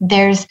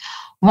 There's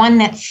one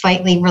that's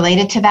slightly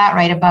related to that,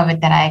 right above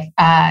it, that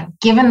I've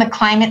given the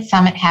climate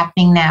summit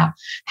happening now.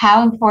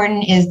 How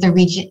important is the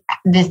region,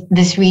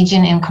 this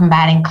region, in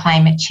combating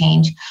climate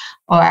change,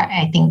 or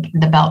I think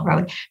the Belt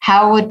Road?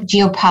 How would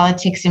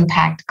geopolitics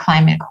impact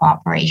climate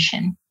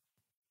cooperation?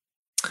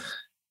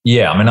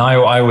 Yeah, I mean,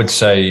 I would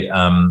say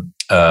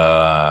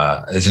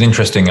it's an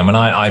interesting. I mean,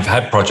 I've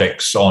had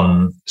projects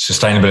on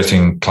sustainability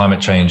and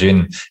climate change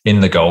in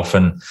the Gulf,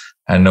 and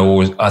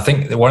always, I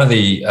think one of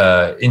the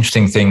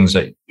interesting things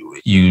that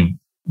you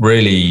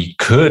really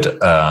could,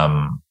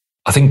 I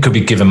think, could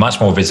be given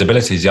much more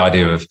visibility is the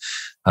idea of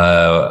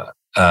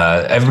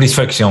everybody's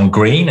focusing on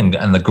green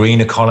and the green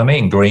economy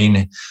and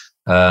green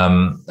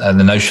and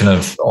the notion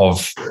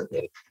of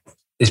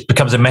it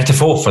becomes a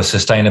metaphor for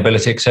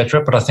sustainability,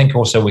 etc. But I think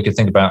also we could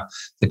think about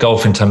the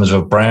Gulf in terms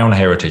of brown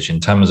heritage, in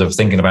terms of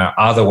thinking about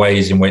other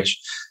ways in which,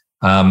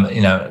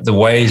 the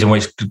ways in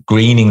which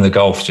greening the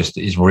Gulf just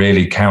is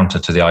really counter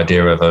to the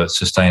idea of a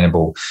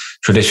sustainable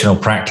traditional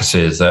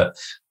practices that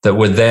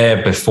were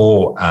there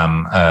before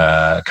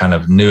kind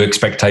of new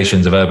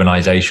expectations of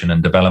urbanization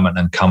and development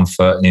and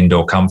comfort and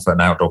indoor comfort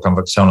and outdoor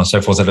comfort, so on and so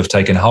forth, that have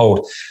taken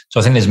hold. So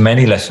I think there's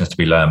many lessons to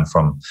be learned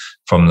from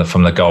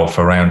the Gulf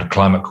around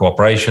climate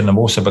cooperation, and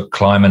also but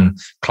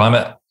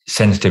climate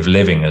sensitive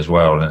living as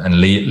well, and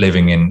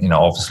living in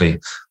obviously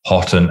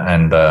hot and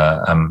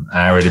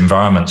arid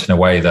environments in a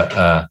way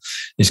that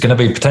is going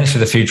to be potentially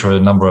the future of a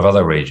number of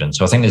other regions.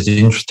 So I think there's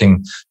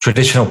interesting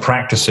traditional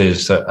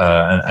practices that,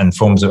 and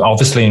forms of,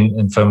 obviously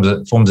in forms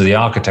of the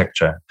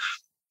architecture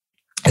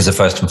is the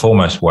first and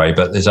foremost way,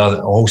 but there's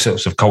all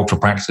sorts of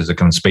cultural practices that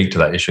can speak to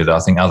that issue that I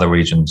think other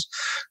regions,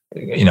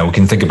 we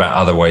can think about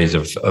other ways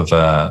of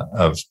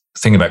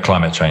thinking about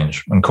climate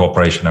change and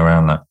cooperation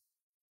around that.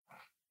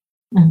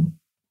 Mm-hmm.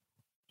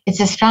 it's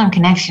a strong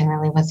connection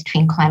really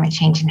between climate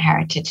change and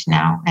heritage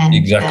now. And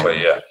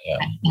exactly,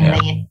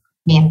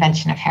 the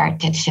invention of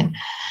heritage.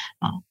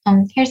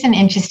 And here's an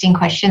interesting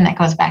question that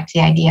goes back to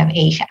the idea of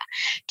Asia.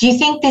 Do you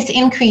think this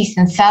increase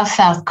in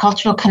South-South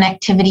cultural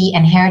connectivity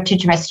and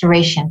heritage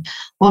restoration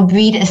will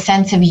breed a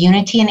sense of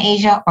unity in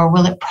Asia, or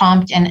will it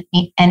prompt an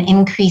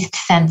increased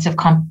sense of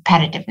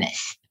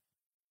competitiveness?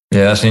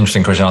 Yeah, that's an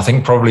interesting question. I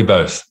think probably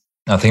both.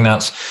 I think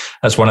that's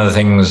one of the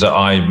things that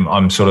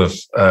I'm sort of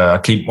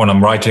when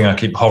I'm writing, I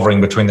keep hovering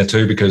between the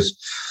two because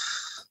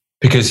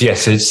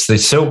yes, it's the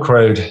Silk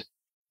Road.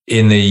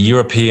 In the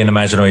European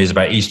imaginary is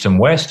about East and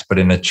West, but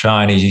in the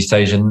Chinese East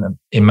Asian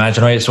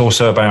imaginary, it's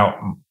also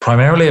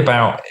primarily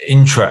about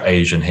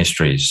intra-Asian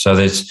histories. So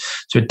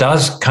it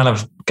does kind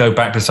of go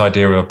back to this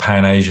idea of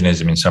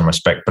Pan-Asianism in some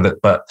respect,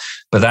 but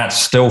that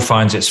still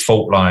finds its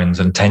fault lines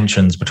and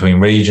tensions between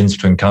regions,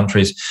 between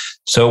countries.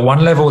 So at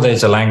one level,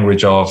 there's a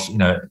language of,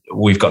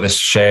 we've got this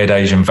shared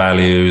Asian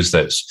values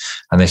and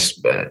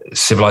this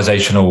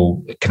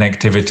civilizational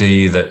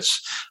connectivity that's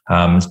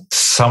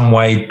some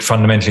way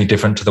fundamentally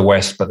different to the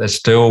West, but there's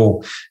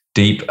still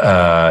deep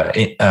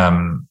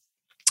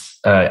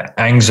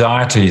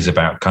anxieties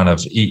about kind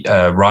of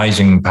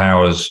rising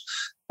powers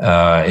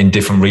in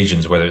different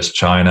regions, whether it's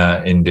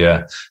China,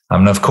 India.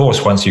 And of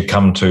course, once you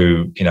come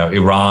to,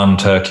 Iran,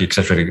 Turkey,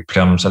 etc., it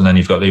becomes, and then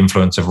you've got the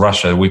influence of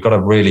Russia. We've got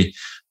a really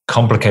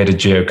complicated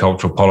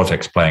geocultural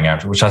politics playing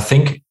out, which I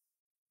think,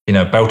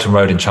 Belt and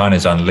Road in China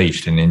is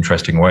unleashed in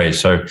interesting ways.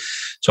 So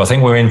I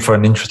think we're in for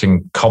an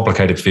interesting,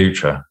 complicated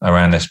future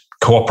around this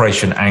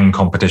cooperation and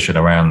competition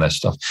around this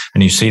stuff.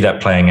 And you see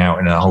that playing out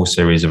in a whole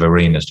series of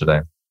arenas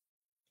today.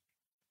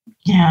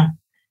 Yeah.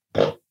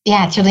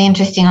 Yeah, it's really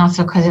interesting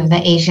also because of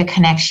the Asia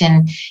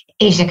connection.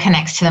 Asia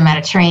connects to the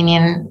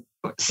Mediterranean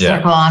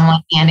circle on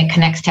one hand, it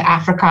connects to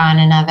Africa on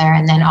another,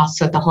 and then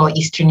also the whole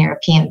Eastern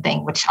European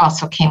thing, which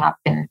also came up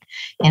in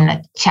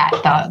the chat,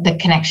 the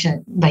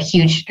connection, the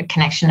huge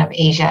connection of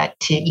Asia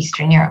to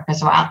Eastern Europe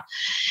as well.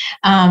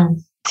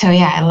 So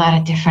yeah, a lot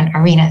of different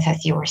arenas,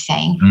 as you were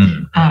saying.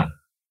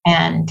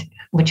 And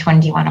which one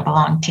do you want to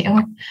belong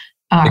to?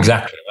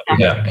 Exactly.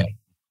 Yeah.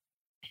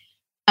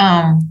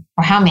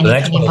 Or how many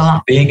can you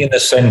belong? Being in the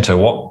center,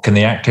 what can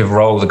the active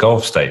role of the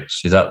Gulf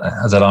states? Is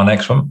that our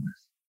next one?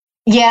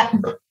 Yeah.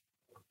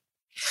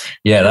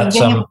 Yeah, that's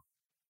the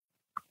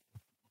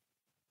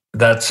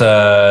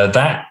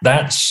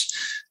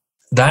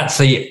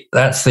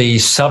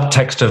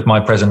subtext of my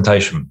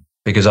presentation,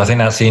 because I think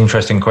that's the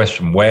interesting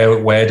question.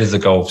 Where does the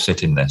Gulf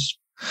sit in this?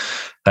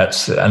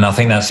 And I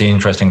think that's the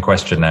interesting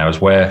question now, is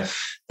where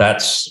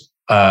that's.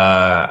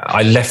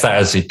 I left that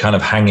as a kind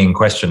of hanging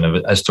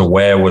question as to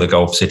where will the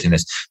Gulf sit in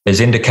this.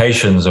 There's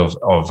indications of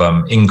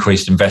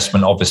increased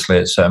investment, obviously,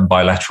 at certain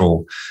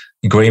bilateral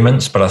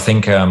agreements, but I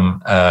think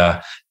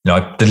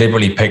I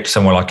deliberately picked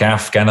somewhere like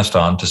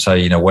Afghanistan to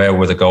say, where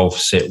will the Gulf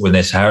sit with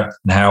this? How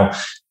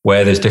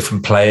where there's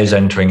different players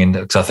entering in,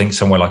 because I think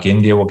somewhere like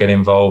India will get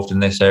involved in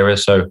this area.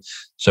 So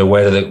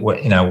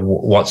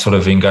what sort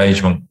of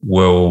engagement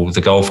will the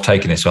Gulf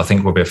take in this? So I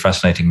think will be a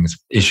fascinating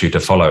issue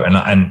to follow.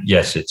 And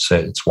yes,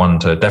 it's one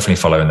to definitely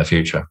follow in the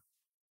future.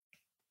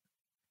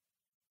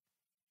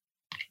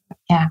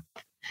 Yeah.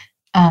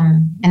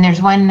 And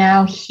there's one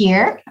now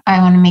here. I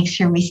want to make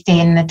sure we stay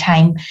in the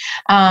time.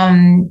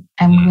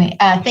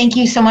 Thank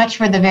you so much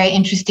for the very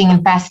interesting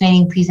and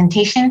fascinating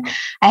presentation.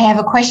 I have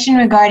a question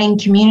regarding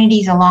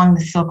communities along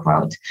the Silk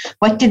Road.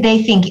 What do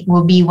they think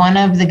will be one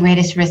of the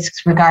greatest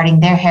risks regarding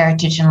their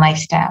heritage and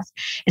lifestyles,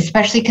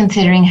 especially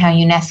considering how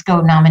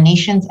UNESCO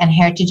nominations and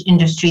heritage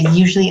industries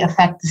usually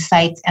affect the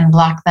sites and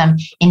block them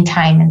in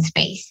time and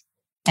space?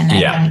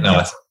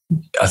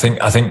 I think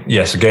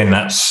yes. Again,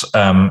 that's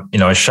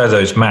I show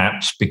those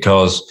maps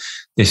because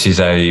this is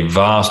a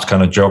vast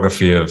kind of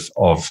geography of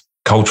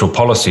cultural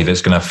policy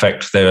that's going to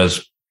affect. There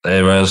is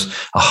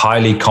a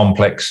highly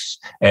complex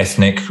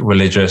ethnic,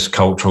 religious,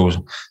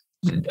 cultural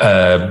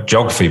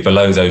geography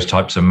below those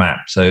types of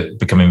maps, so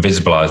become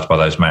invisibilized by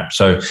those maps.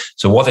 So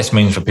what this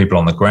means for people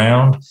on the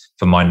ground,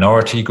 for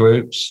minority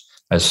groups,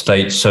 as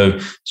states. So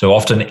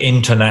often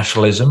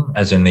internationalism,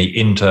 as in the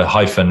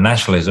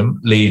inter-nationalism,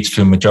 leads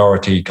to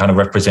majority kind of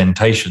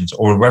representations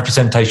or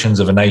representations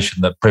of a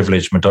nation that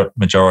privilege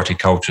majority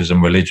cultures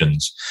and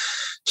religions.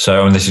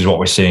 And this is what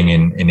we're seeing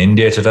in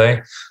India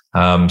today.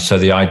 So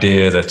the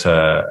idea that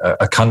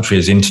a country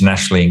is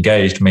internationally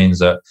engaged means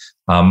that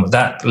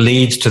that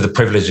leads to the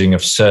privileging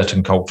of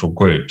certain cultural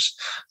groups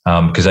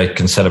because they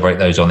can celebrate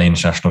those on the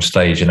international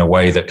stage in a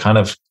way that kind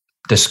of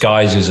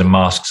disguises and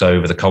masks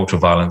over the cultural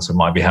violence that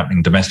might be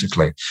happening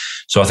domestically.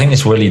 So I think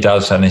this really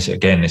does, and this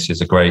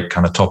is a great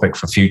kind of topic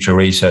for future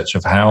research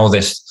of what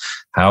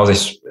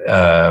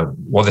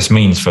this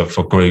means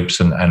for groups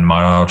and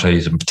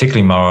minorities, and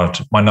particularly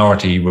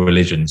minority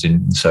religions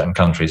in certain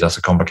countries. That's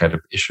a complicated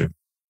issue.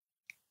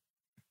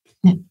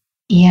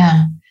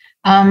 Yeah.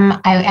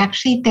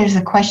 There's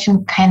a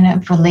question kind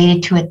of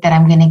related to it that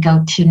I'm going to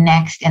go to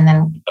next and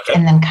then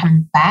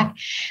come back.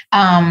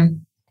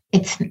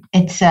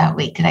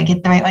 Wait, did I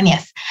get the right one?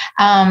 Yes.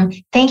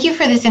 Thank you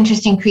for this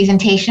interesting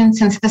presentation.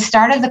 Since the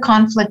start of the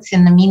conflicts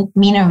in the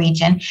MENA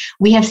region,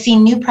 we have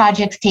seen new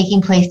projects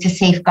taking place to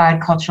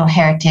safeguard cultural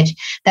heritage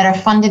that are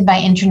funded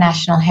by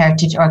international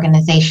heritage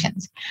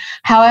organizations.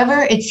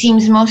 However, it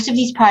seems most of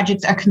these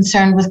projects are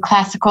concerned with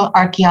classical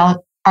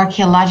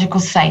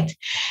archaeological sites.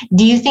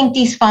 Do you think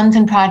these funds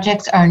and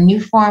projects are a new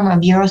form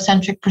of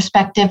Eurocentric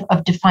perspective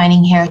of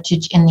defining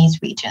heritage in these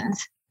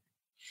regions?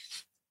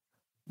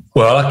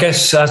 Well, I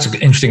guess that's an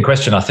interesting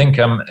question. I think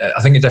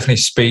it definitely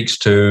speaks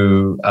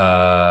to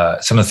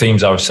some of the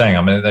themes I was saying.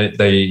 I mean,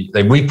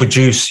 they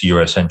reproduce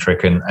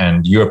Eurocentric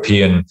and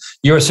European.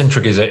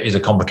 Eurocentric is a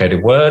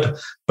complicated word,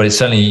 but it's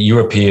certainly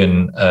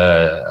European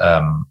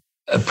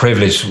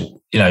privilege.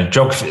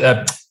 Geography.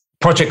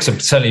 Projects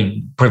have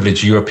certainly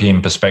privileged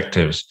European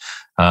perspectives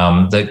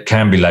that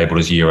can be labelled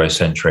as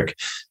Eurocentric,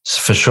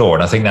 for sure.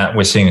 And I think that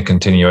we're seeing a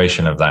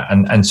continuation of that,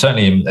 and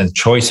certainly in the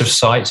choice of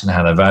sites and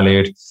how they're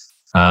valued.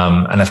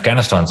 And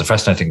Afghanistan's a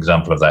fascinating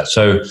example of that.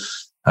 So,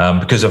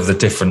 because of the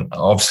different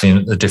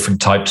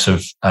types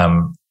of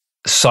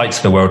sites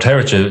of the World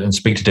Heritage and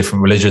speak to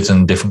different religions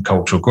and different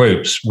cultural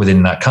groups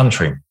within that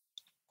country.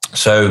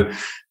 So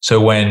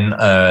when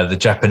the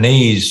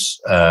Japanese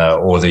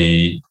or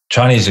the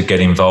Chinese get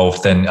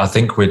involved, then I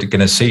think we're going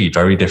to see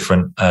very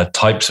different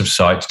types of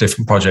sites,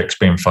 different projects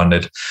being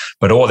funded.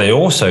 But what it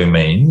also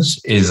means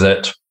is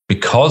that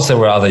because there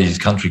were these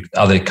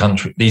other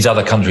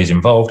countries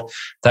involved,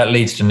 that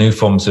leads to new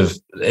forms of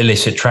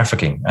illicit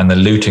trafficking and the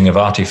looting of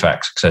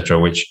artifacts, etc.,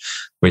 which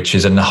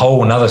is a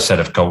whole another set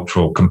of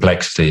cultural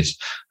complexities,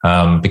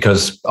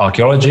 because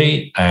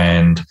archaeology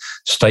and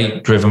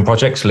state-driven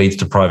projects leads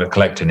to private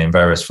collecting in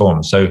various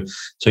forms. So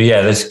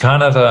yeah, there's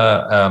kind of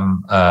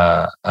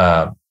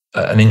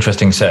an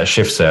interesting set of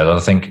shifts there that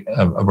I think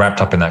are wrapped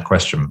up in that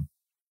question.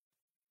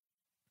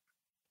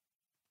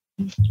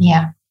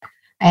 Yeah,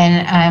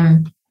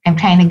 and I'm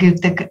trying to group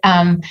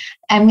I'm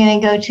going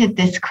to go to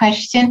this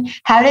question.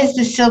 How does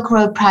the Silk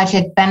Road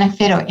Project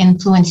benefit or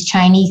influence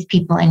Chinese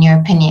people, in your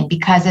opinion?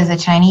 Because as a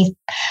Chinese,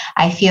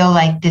 I feel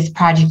like this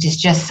project is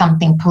just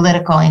something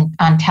political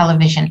on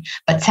television,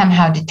 but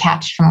somehow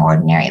detached from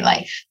ordinary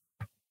life.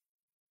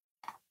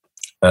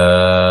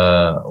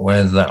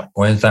 Where's that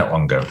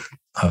one go?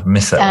 I've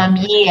missed that.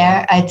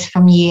 Year. It's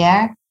from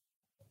Year.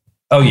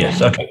 Oh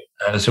yes. Okay.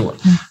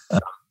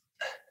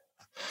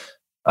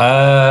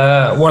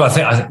 Well, I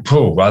think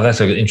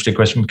that's an interesting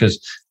question, because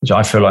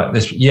I feel like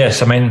this.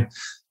 Yes, I mean,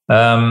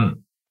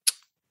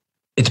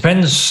 it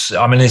depends.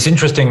 I mean, it's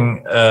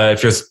interesting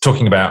if you're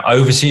talking about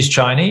overseas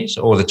Chinese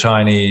or the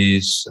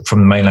Chinese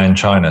from mainland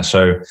China,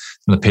 so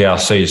from the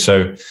PRC.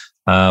 So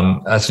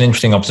that's an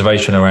interesting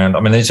observation around.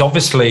 I mean, it's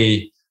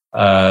obviously.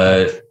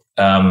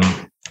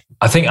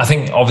 I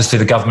think obviously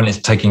the government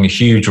is taking a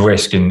huge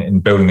risk in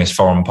building this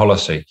foreign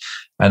policy.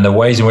 And the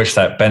ways in which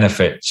that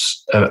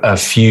benefits a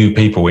few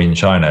people in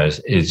China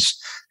is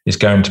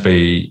going to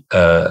be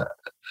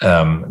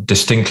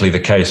distinctly the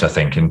case, I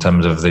think, in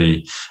terms of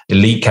the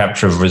elite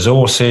capture of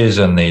resources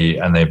and the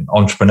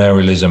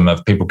entrepreneurialism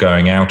of people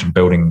going out and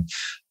building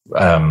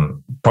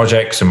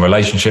projects and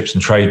relationships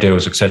and trade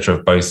deals, etc.,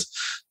 of both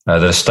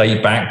that are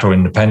state-backed or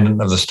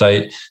independent of the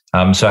state.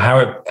 So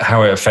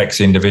how it affects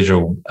the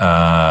individual.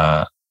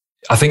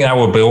 I think that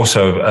will be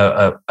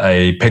also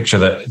a picture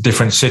that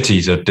different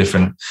cities are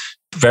different.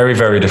 Very,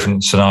 very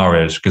different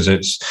scenarios, because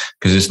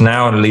it's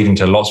now leading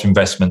to lots of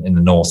investment in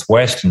the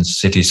northwest in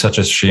cities such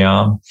as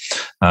Xi'an,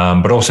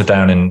 but also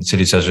down in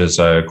cities such as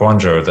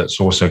Guangzhou,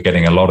 that's also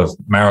getting a lot of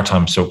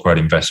maritime Silk Road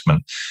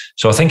investment.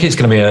 So I think it's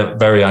going to be a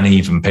very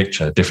uneven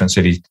picture, different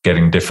cities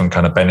getting different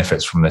kind of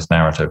benefits from this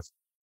narrative.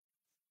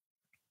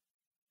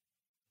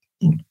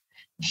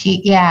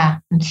 She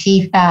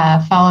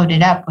followed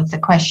it up with the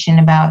question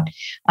about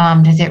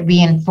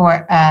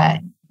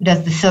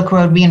does the Silk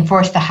Road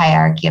reinforce the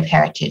hierarchy of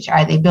heritage?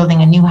 Are they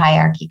building a new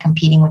hierarchy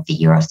competing with the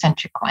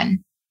Eurocentric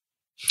one?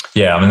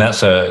 Yeah, I mean,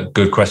 that's a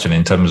good question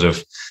in terms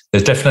of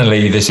there's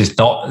definitely this is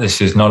not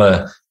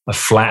a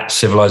flat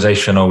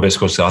civilizational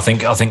discourse. I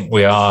think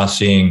we are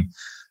seeing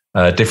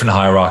different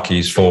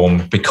hierarchies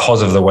form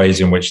because of the ways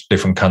in which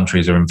different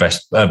countries are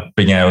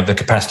being able the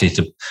capacity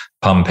to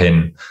pump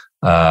in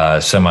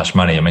so much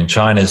money. I mean,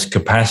 China's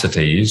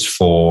capacities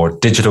for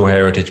digital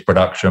heritage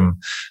production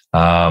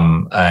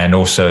and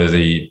also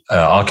the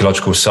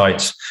archaeological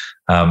sites,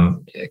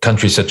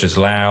 countries such as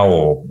Laos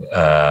or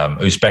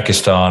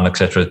Uzbekistan,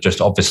 etc.,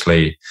 just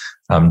obviously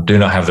do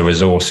not have the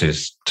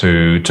resources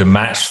to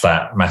match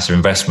that massive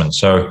investment.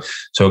 So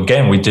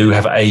again, we do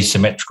have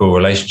asymmetrical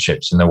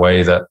relationships in the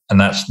way that, and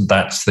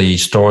that's the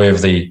story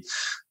of the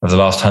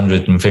last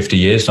 150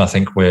 years. And I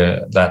think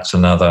that's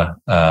another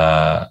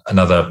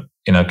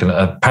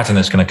a pattern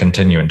that's going to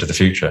continue into the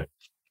future.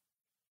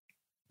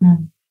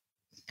 Mm.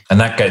 And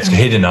that gets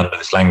hidden under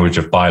this language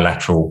of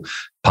bilateral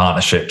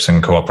partnerships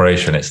and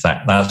cooperation.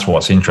 That's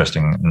what's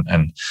interesting,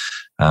 and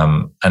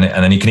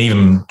then you can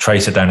even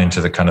trace it down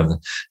into the kind of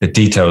the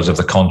details of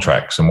the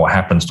contracts and what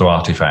happens to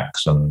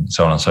artifacts and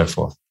so on and so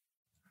forth.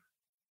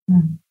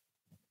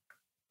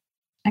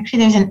 Actually,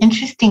 there's an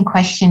interesting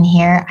question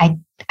here.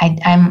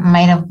 I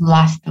might have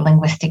lost the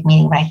linguistic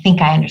meaning, but I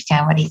think I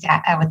understand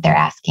what they're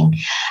asking.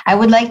 I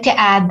would like to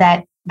add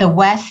that the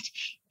West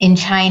in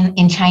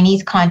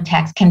Chinese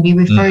context can be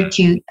referred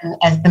to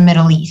as the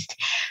Middle East,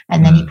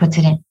 and then he puts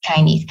it in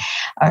Chinese.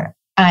 Or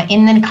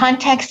in the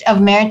context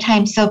of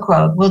maritime Silk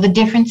Road, will the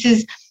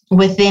differences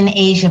within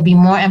Asia be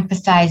more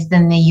emphasized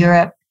than the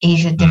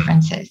Europe-Asia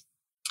differences?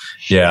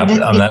 Yeah,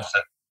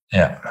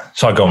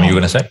 Sorry, go on. What you were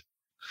going to say?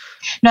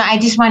 No, I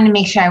just wanted to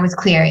make sure I was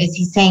clear. Is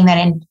he saying that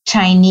in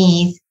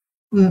Chinese,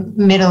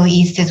 Middle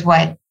East is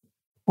what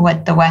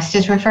the West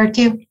is referred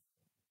to?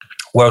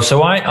 Well,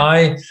 so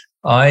I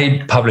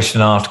published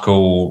an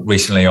article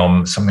recently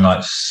on something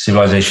like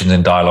Civilizations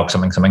in Dialogue,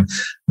 something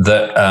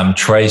that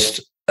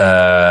traced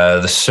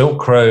the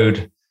Silk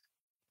Road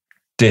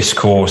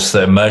discourse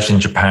that emerged in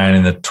Japan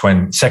in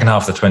the second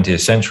half of the 20th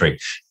century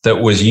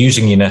that was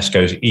using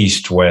UNESCO's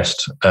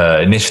East-West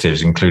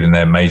initiatives, including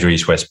their major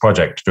East-West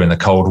project during the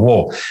Cold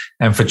War.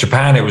 And for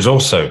Japan, it was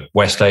also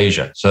West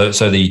Asia. So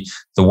the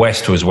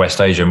West was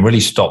West Asia and really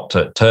stopped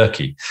at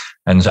Turkey.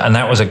 And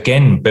that was,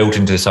 again, built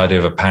into this idea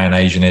of a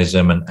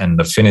Pan-Asianism and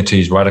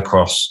affinities right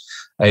across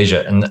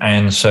Asia.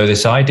 And so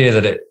this idea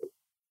that it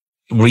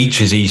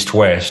reaches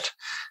East-West,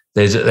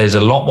 there's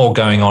a lot more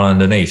going on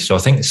underneath. So I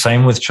think the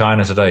same with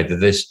China today,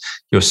 that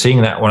you're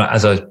seeing that when,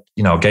 as I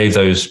gave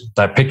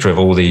that picture of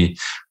all the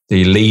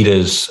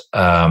leaders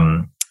at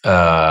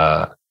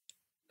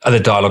the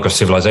Dialogue of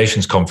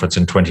Civilizations conference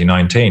in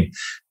 2019.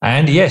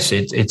 And yes,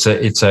 it's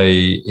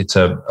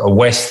a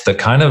West that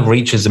kind of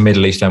reaches the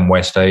Middle East and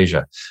West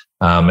Asia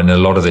in a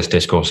lot of this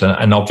discourse.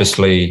 And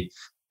obviously,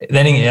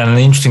 then an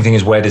interesting thing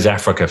is, where does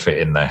Africa fit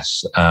in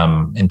this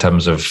in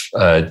terms of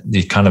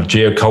the kind of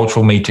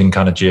geocultural meeting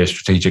kind of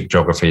geostrategic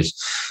geographies?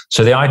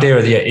 So the idea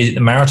of the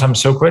maritime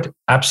Silk Road,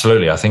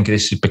 absolutely. I think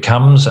this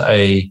becomes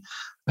a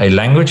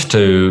language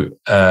to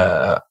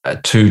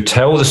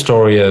tell the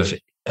story of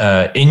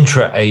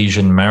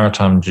intra-Asian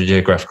maritime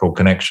geographical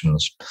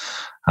connections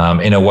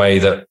in a way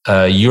that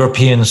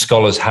European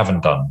scholars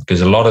haven't done.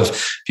 Because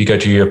if you go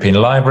to a European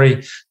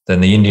library, then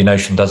the Indian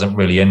Ocean doesn't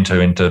really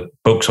enter into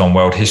books on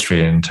world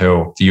history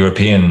until the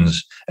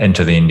Europeans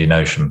enter the Indian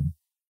Ocean.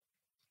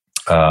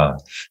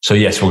 So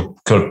yes, we'll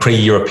call it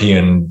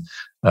pre-European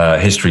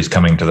histories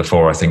coming to the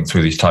fore, I think,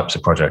 through these types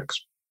of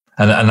projects.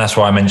 And that's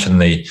why I mentioned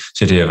the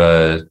city of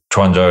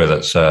Chuanzhou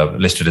that's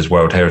listed as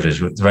World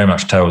Heritage. It very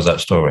much tells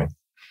that story.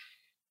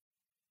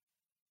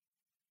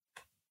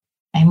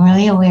 I'm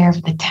really aware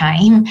of the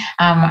time.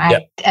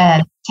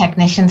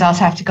 Technicians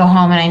also have to go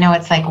home, and I know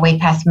it's like way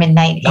past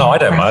midnight. No, I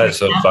don't mind. It's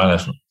fine.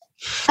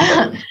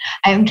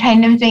 I'm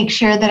trying to make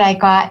sure that I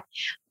got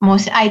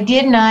most. I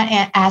did not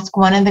ask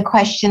one of the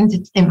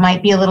questions. It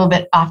might be a little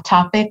bit off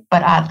topic,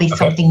 but oddly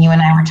something you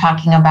and I were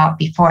talking about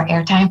before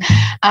airtime.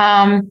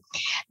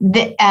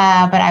 But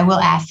I will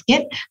ask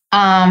it,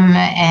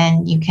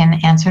 and you can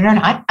answer it or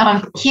not.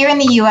 Here in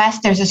the U.S.,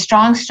 there's a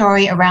strong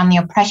story around the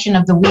oppression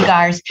of the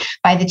Uyghurs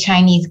by the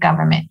Chinese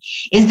government.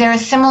 Is there a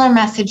similar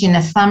message in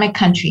Islamic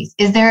countries?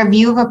 Is there a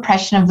view of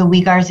oppression of the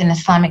Uyghurs in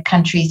Islamic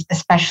countries,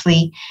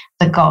 especially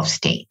the Gulf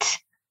states?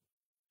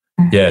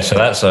 Yeah, so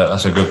that's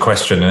a good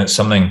question, and it's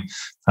something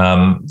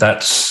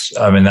that's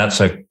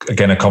a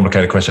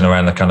complicated question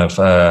around the kind of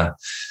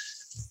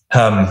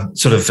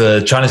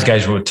China's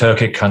engagement with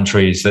Turkic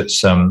countries.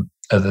 That's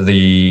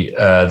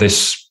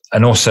this,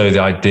 and also the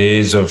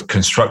ideas of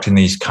constructing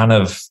these kind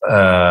of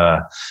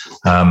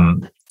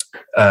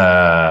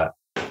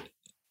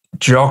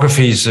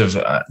geographies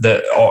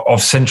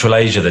of Central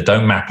Asia that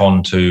don't map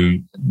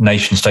onto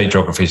nation-state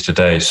geographies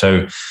today.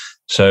 So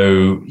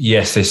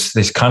yes,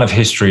 this kind of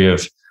history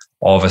of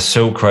a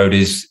Silk Road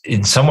is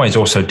in some ways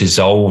also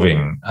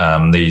dissolving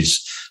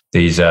these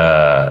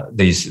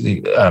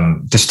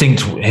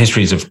distinct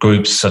histories of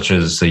groups such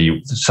as the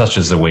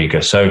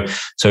Uyghur.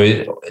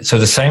 So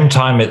the same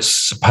time it's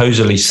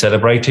supposedly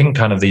celebrating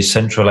kind of these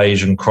Central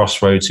Asian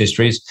crossroads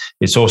histories,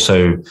 it's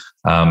also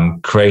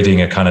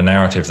creating a kind of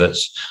narrative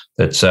that's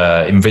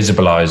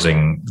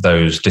invisibilizing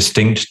those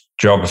distinct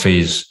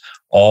geographies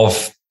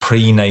of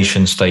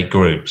pre-nation state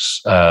groups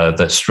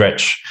that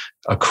stretch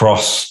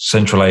across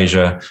Central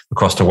Asia,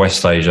 across to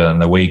West Asia, and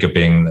the Uyghur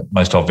being the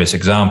most obvious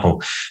example.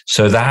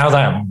 So how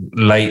that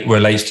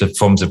relates to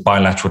forms of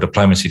bilateral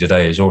diplomacy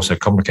today is also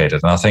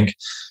complicated. And I think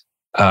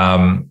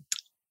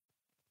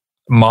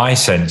my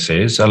sense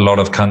is a lot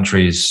of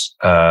countries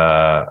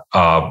are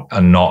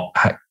not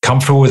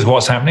comfortable with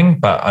what's happening,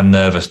 but are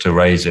nervous to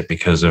raise it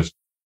because of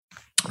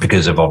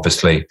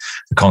obviously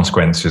the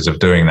consequences of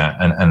doing that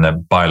and the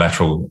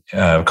bilateral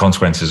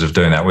consequences of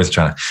doing that with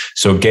China.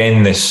 So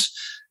again,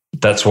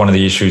 that's one of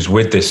the issues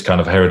with this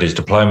kind of heritage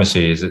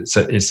diplomacy is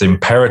it's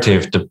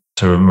imperative to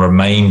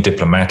remain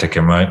diplomatic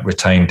and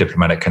retain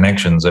diplomatic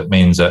connections. It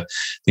means that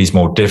these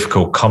more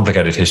difficult,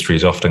 complicated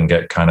histories often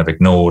get kind of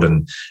ignored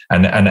and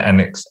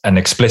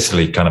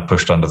explicitly kind of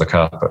pushed under the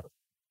carpet.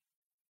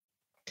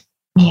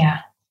 Yeah,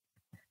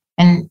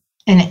 and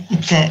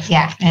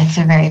it's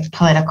a very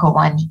political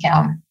one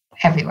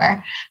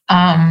everywhere.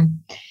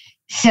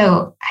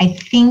 So I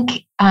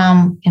think,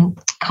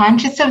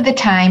 conscious of the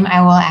time,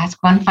 I will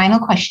ask one final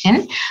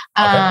question.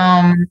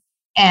 Okay.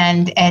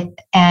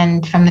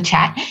 And from the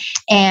chat.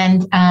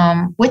 And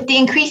with the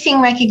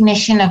increasing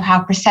recognition of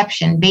how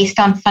perception based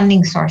on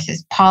funding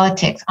sources,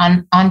 politics,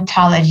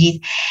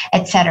 ontologies,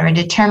 etc.,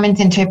 determines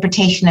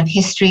interpretation of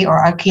history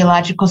or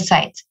archaeological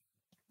sites,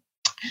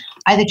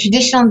 are the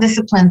traditional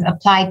disciplines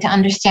applied to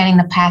understanding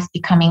the past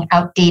becoming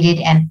outdated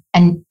and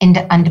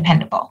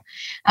undependable?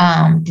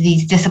 Do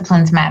these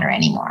disciplines matter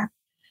anymore?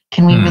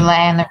 Can we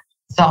rely on the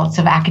results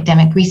of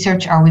academic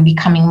research? Are we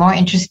becoming more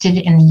interested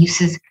in the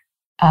uses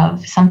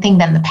of something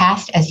than the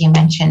past, as you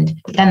mentioned,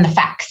 than the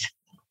facts?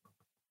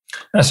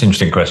 That's an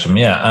interesting question.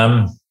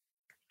 Yeah.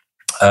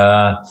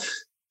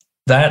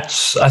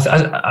 That's,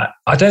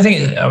 I don't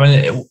think, I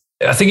mean,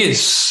 I think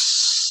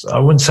it's, I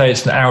wouldn't say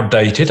it's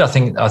outdated. I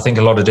think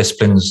a lot of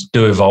disciplines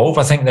do evolve.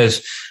 I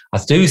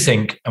do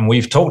think, and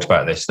we've talked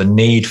about this, the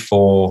need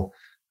for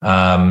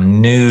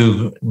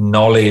new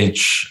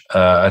knowledge,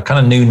 a kind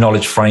of new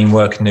knowledge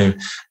framework, new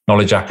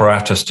knowledge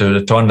apparatus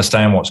to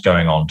understand what's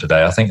going on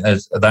today. I think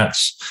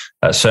that's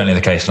certainly the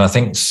case, and I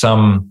think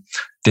some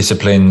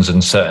disciplines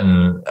and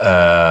certain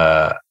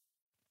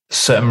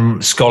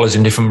scholars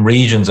in different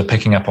regions are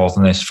picking up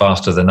on this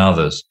faster than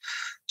others.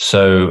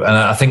 So, and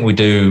I think we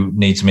do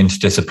need some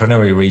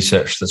interdisciplinary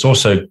research that's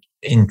also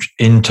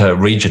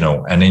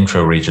inter-regional and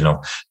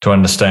intra-regional to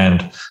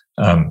understand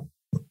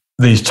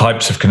these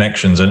types of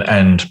connections.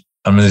 And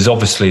I mean, there's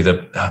obviously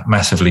the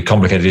massively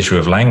complicated issue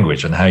of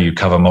language and how you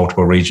cover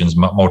multiple regions,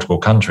 multiple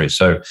countries.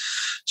 So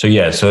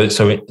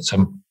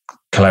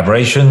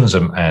collaborations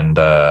and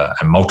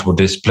multiple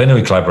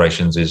disciplinary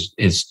collaborations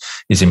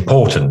is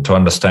important to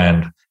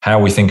understand how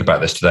we think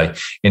about this today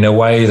in a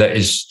way that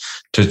is,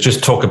 to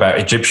just talk about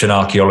Egyptian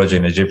archaeology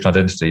and Egyptian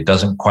identity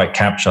doesn't quite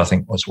capture, I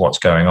think, what's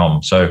going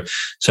on. So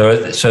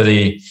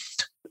the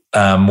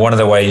one of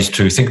the ways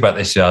to think about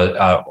this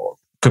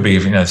could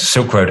be,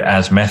 Silk Road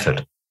as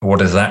method. What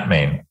does that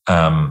mean?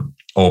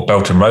 Or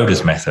Belt and Road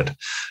as method,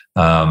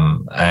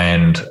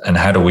 and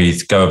how do we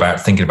go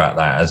about thinking about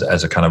that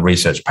as a kind of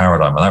research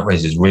paradigm? And that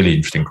raises really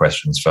interesting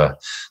questions for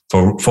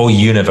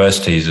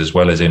universities as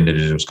well as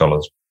individual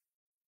scholars.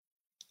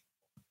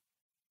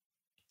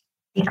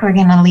 I think we're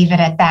going to leave it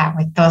at that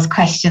with those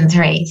questions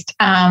raised.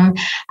 I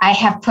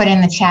have put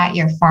in the chat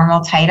your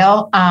formal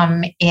title,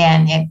 and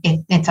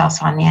it's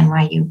also on the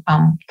NYU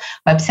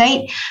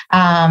website.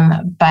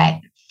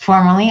 But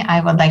formally,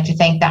 I would like to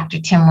thank Dr.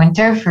 Tim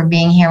Winter for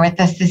being here with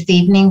us this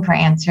evening, for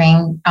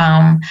answering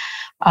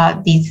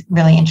these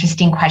really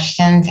interesting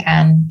questions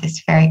and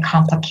this very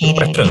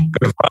complicated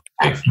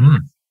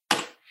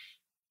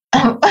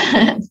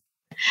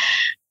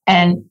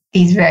and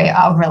these very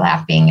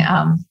overlapping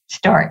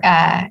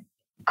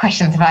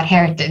questions about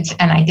heritage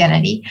and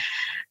identity.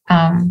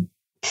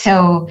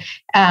 So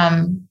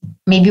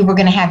maybe we're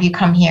going to have you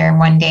come here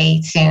one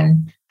day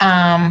soon.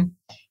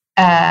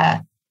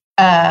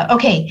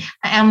 Okay,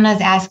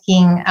 Amna's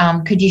asking,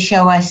 could you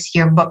show us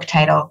your book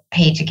title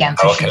page again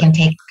so she can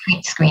take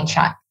a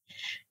screenshot?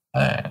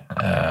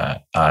 I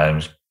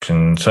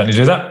can certainly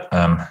do that.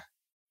 I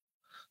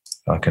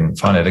can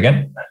find it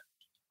again.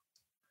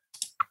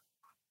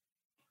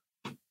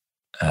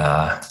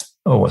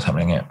 What's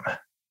happening here?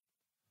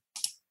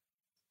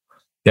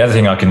 The other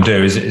thing I can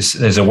do is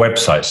there's a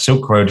website,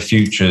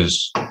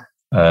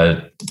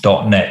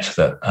 silkroadfutures.net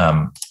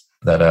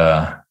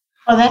that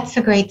that's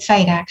a great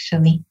site,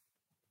 actually.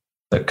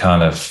 That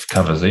kind of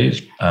covers these,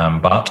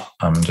 but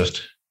I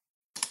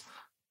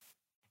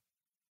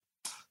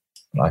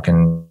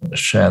can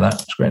share that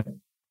screen.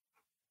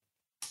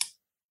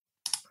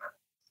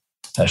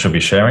 That should be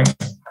sharing.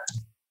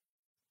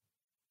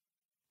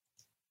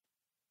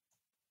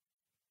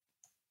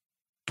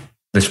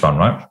 This one,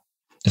 right?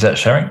 Is that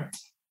sharing?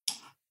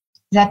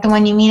 Is that the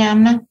one you mean,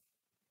 Amna?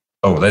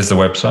 Oh, there's the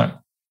website.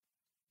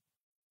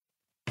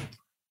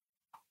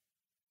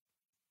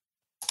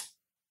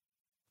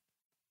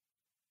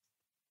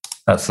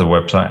 That's the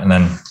website, and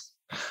then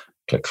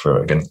click through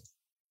it again.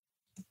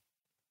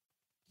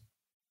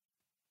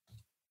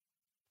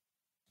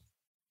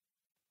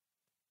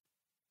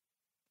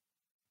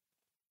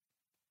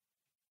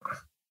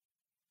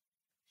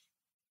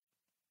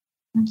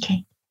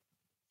 Okay.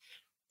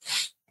 I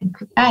think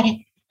we got it.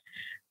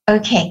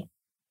 Okay.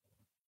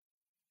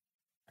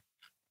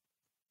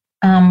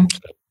 All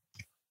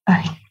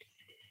right.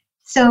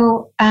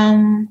 So,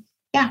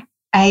 yeah,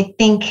 I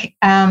think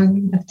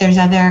if there's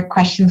other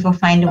questions, we'll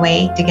find a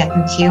way to get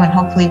them to you, and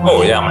hopefully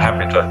I'm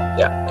happy to.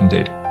 Yeah,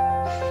 indeed.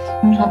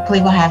 And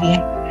hopefully we'll have you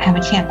have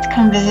a chance to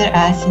come visit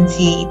us and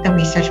see the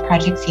research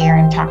projects here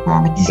and talk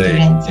more with the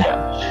students and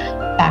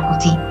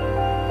faculty.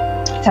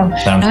 So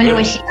I'm going to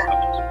wish you,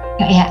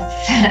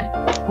 yes,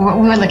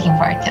 we're looking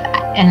forward to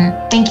that. And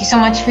thank you so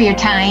much for your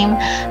time.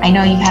 I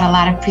know you've had a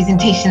lot of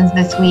presentations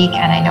this week,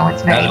 and I know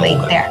it's very late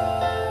there.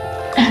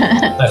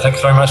 No, thanks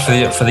very much for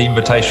the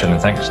invitation,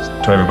 and thanks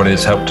to everybody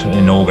that's helped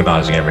in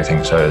organising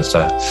everything. So it's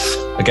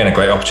again a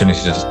great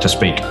opportunity to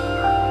speak.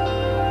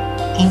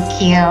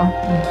 Thank you.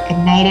 Good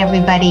night,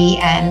 everybody.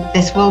 And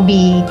this will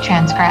be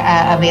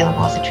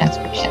available as a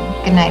transcription.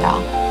 Good night,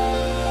 all.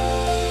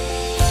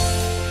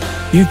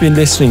 You've been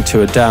listening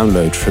to a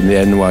download from the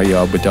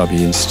NYU Abu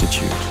Dhabi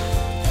Institute.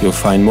 You'll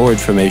find more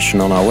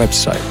information on our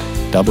website,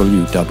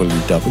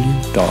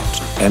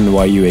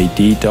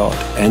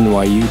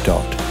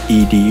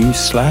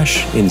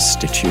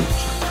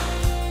 www.nyuad.nyu.edu/institute.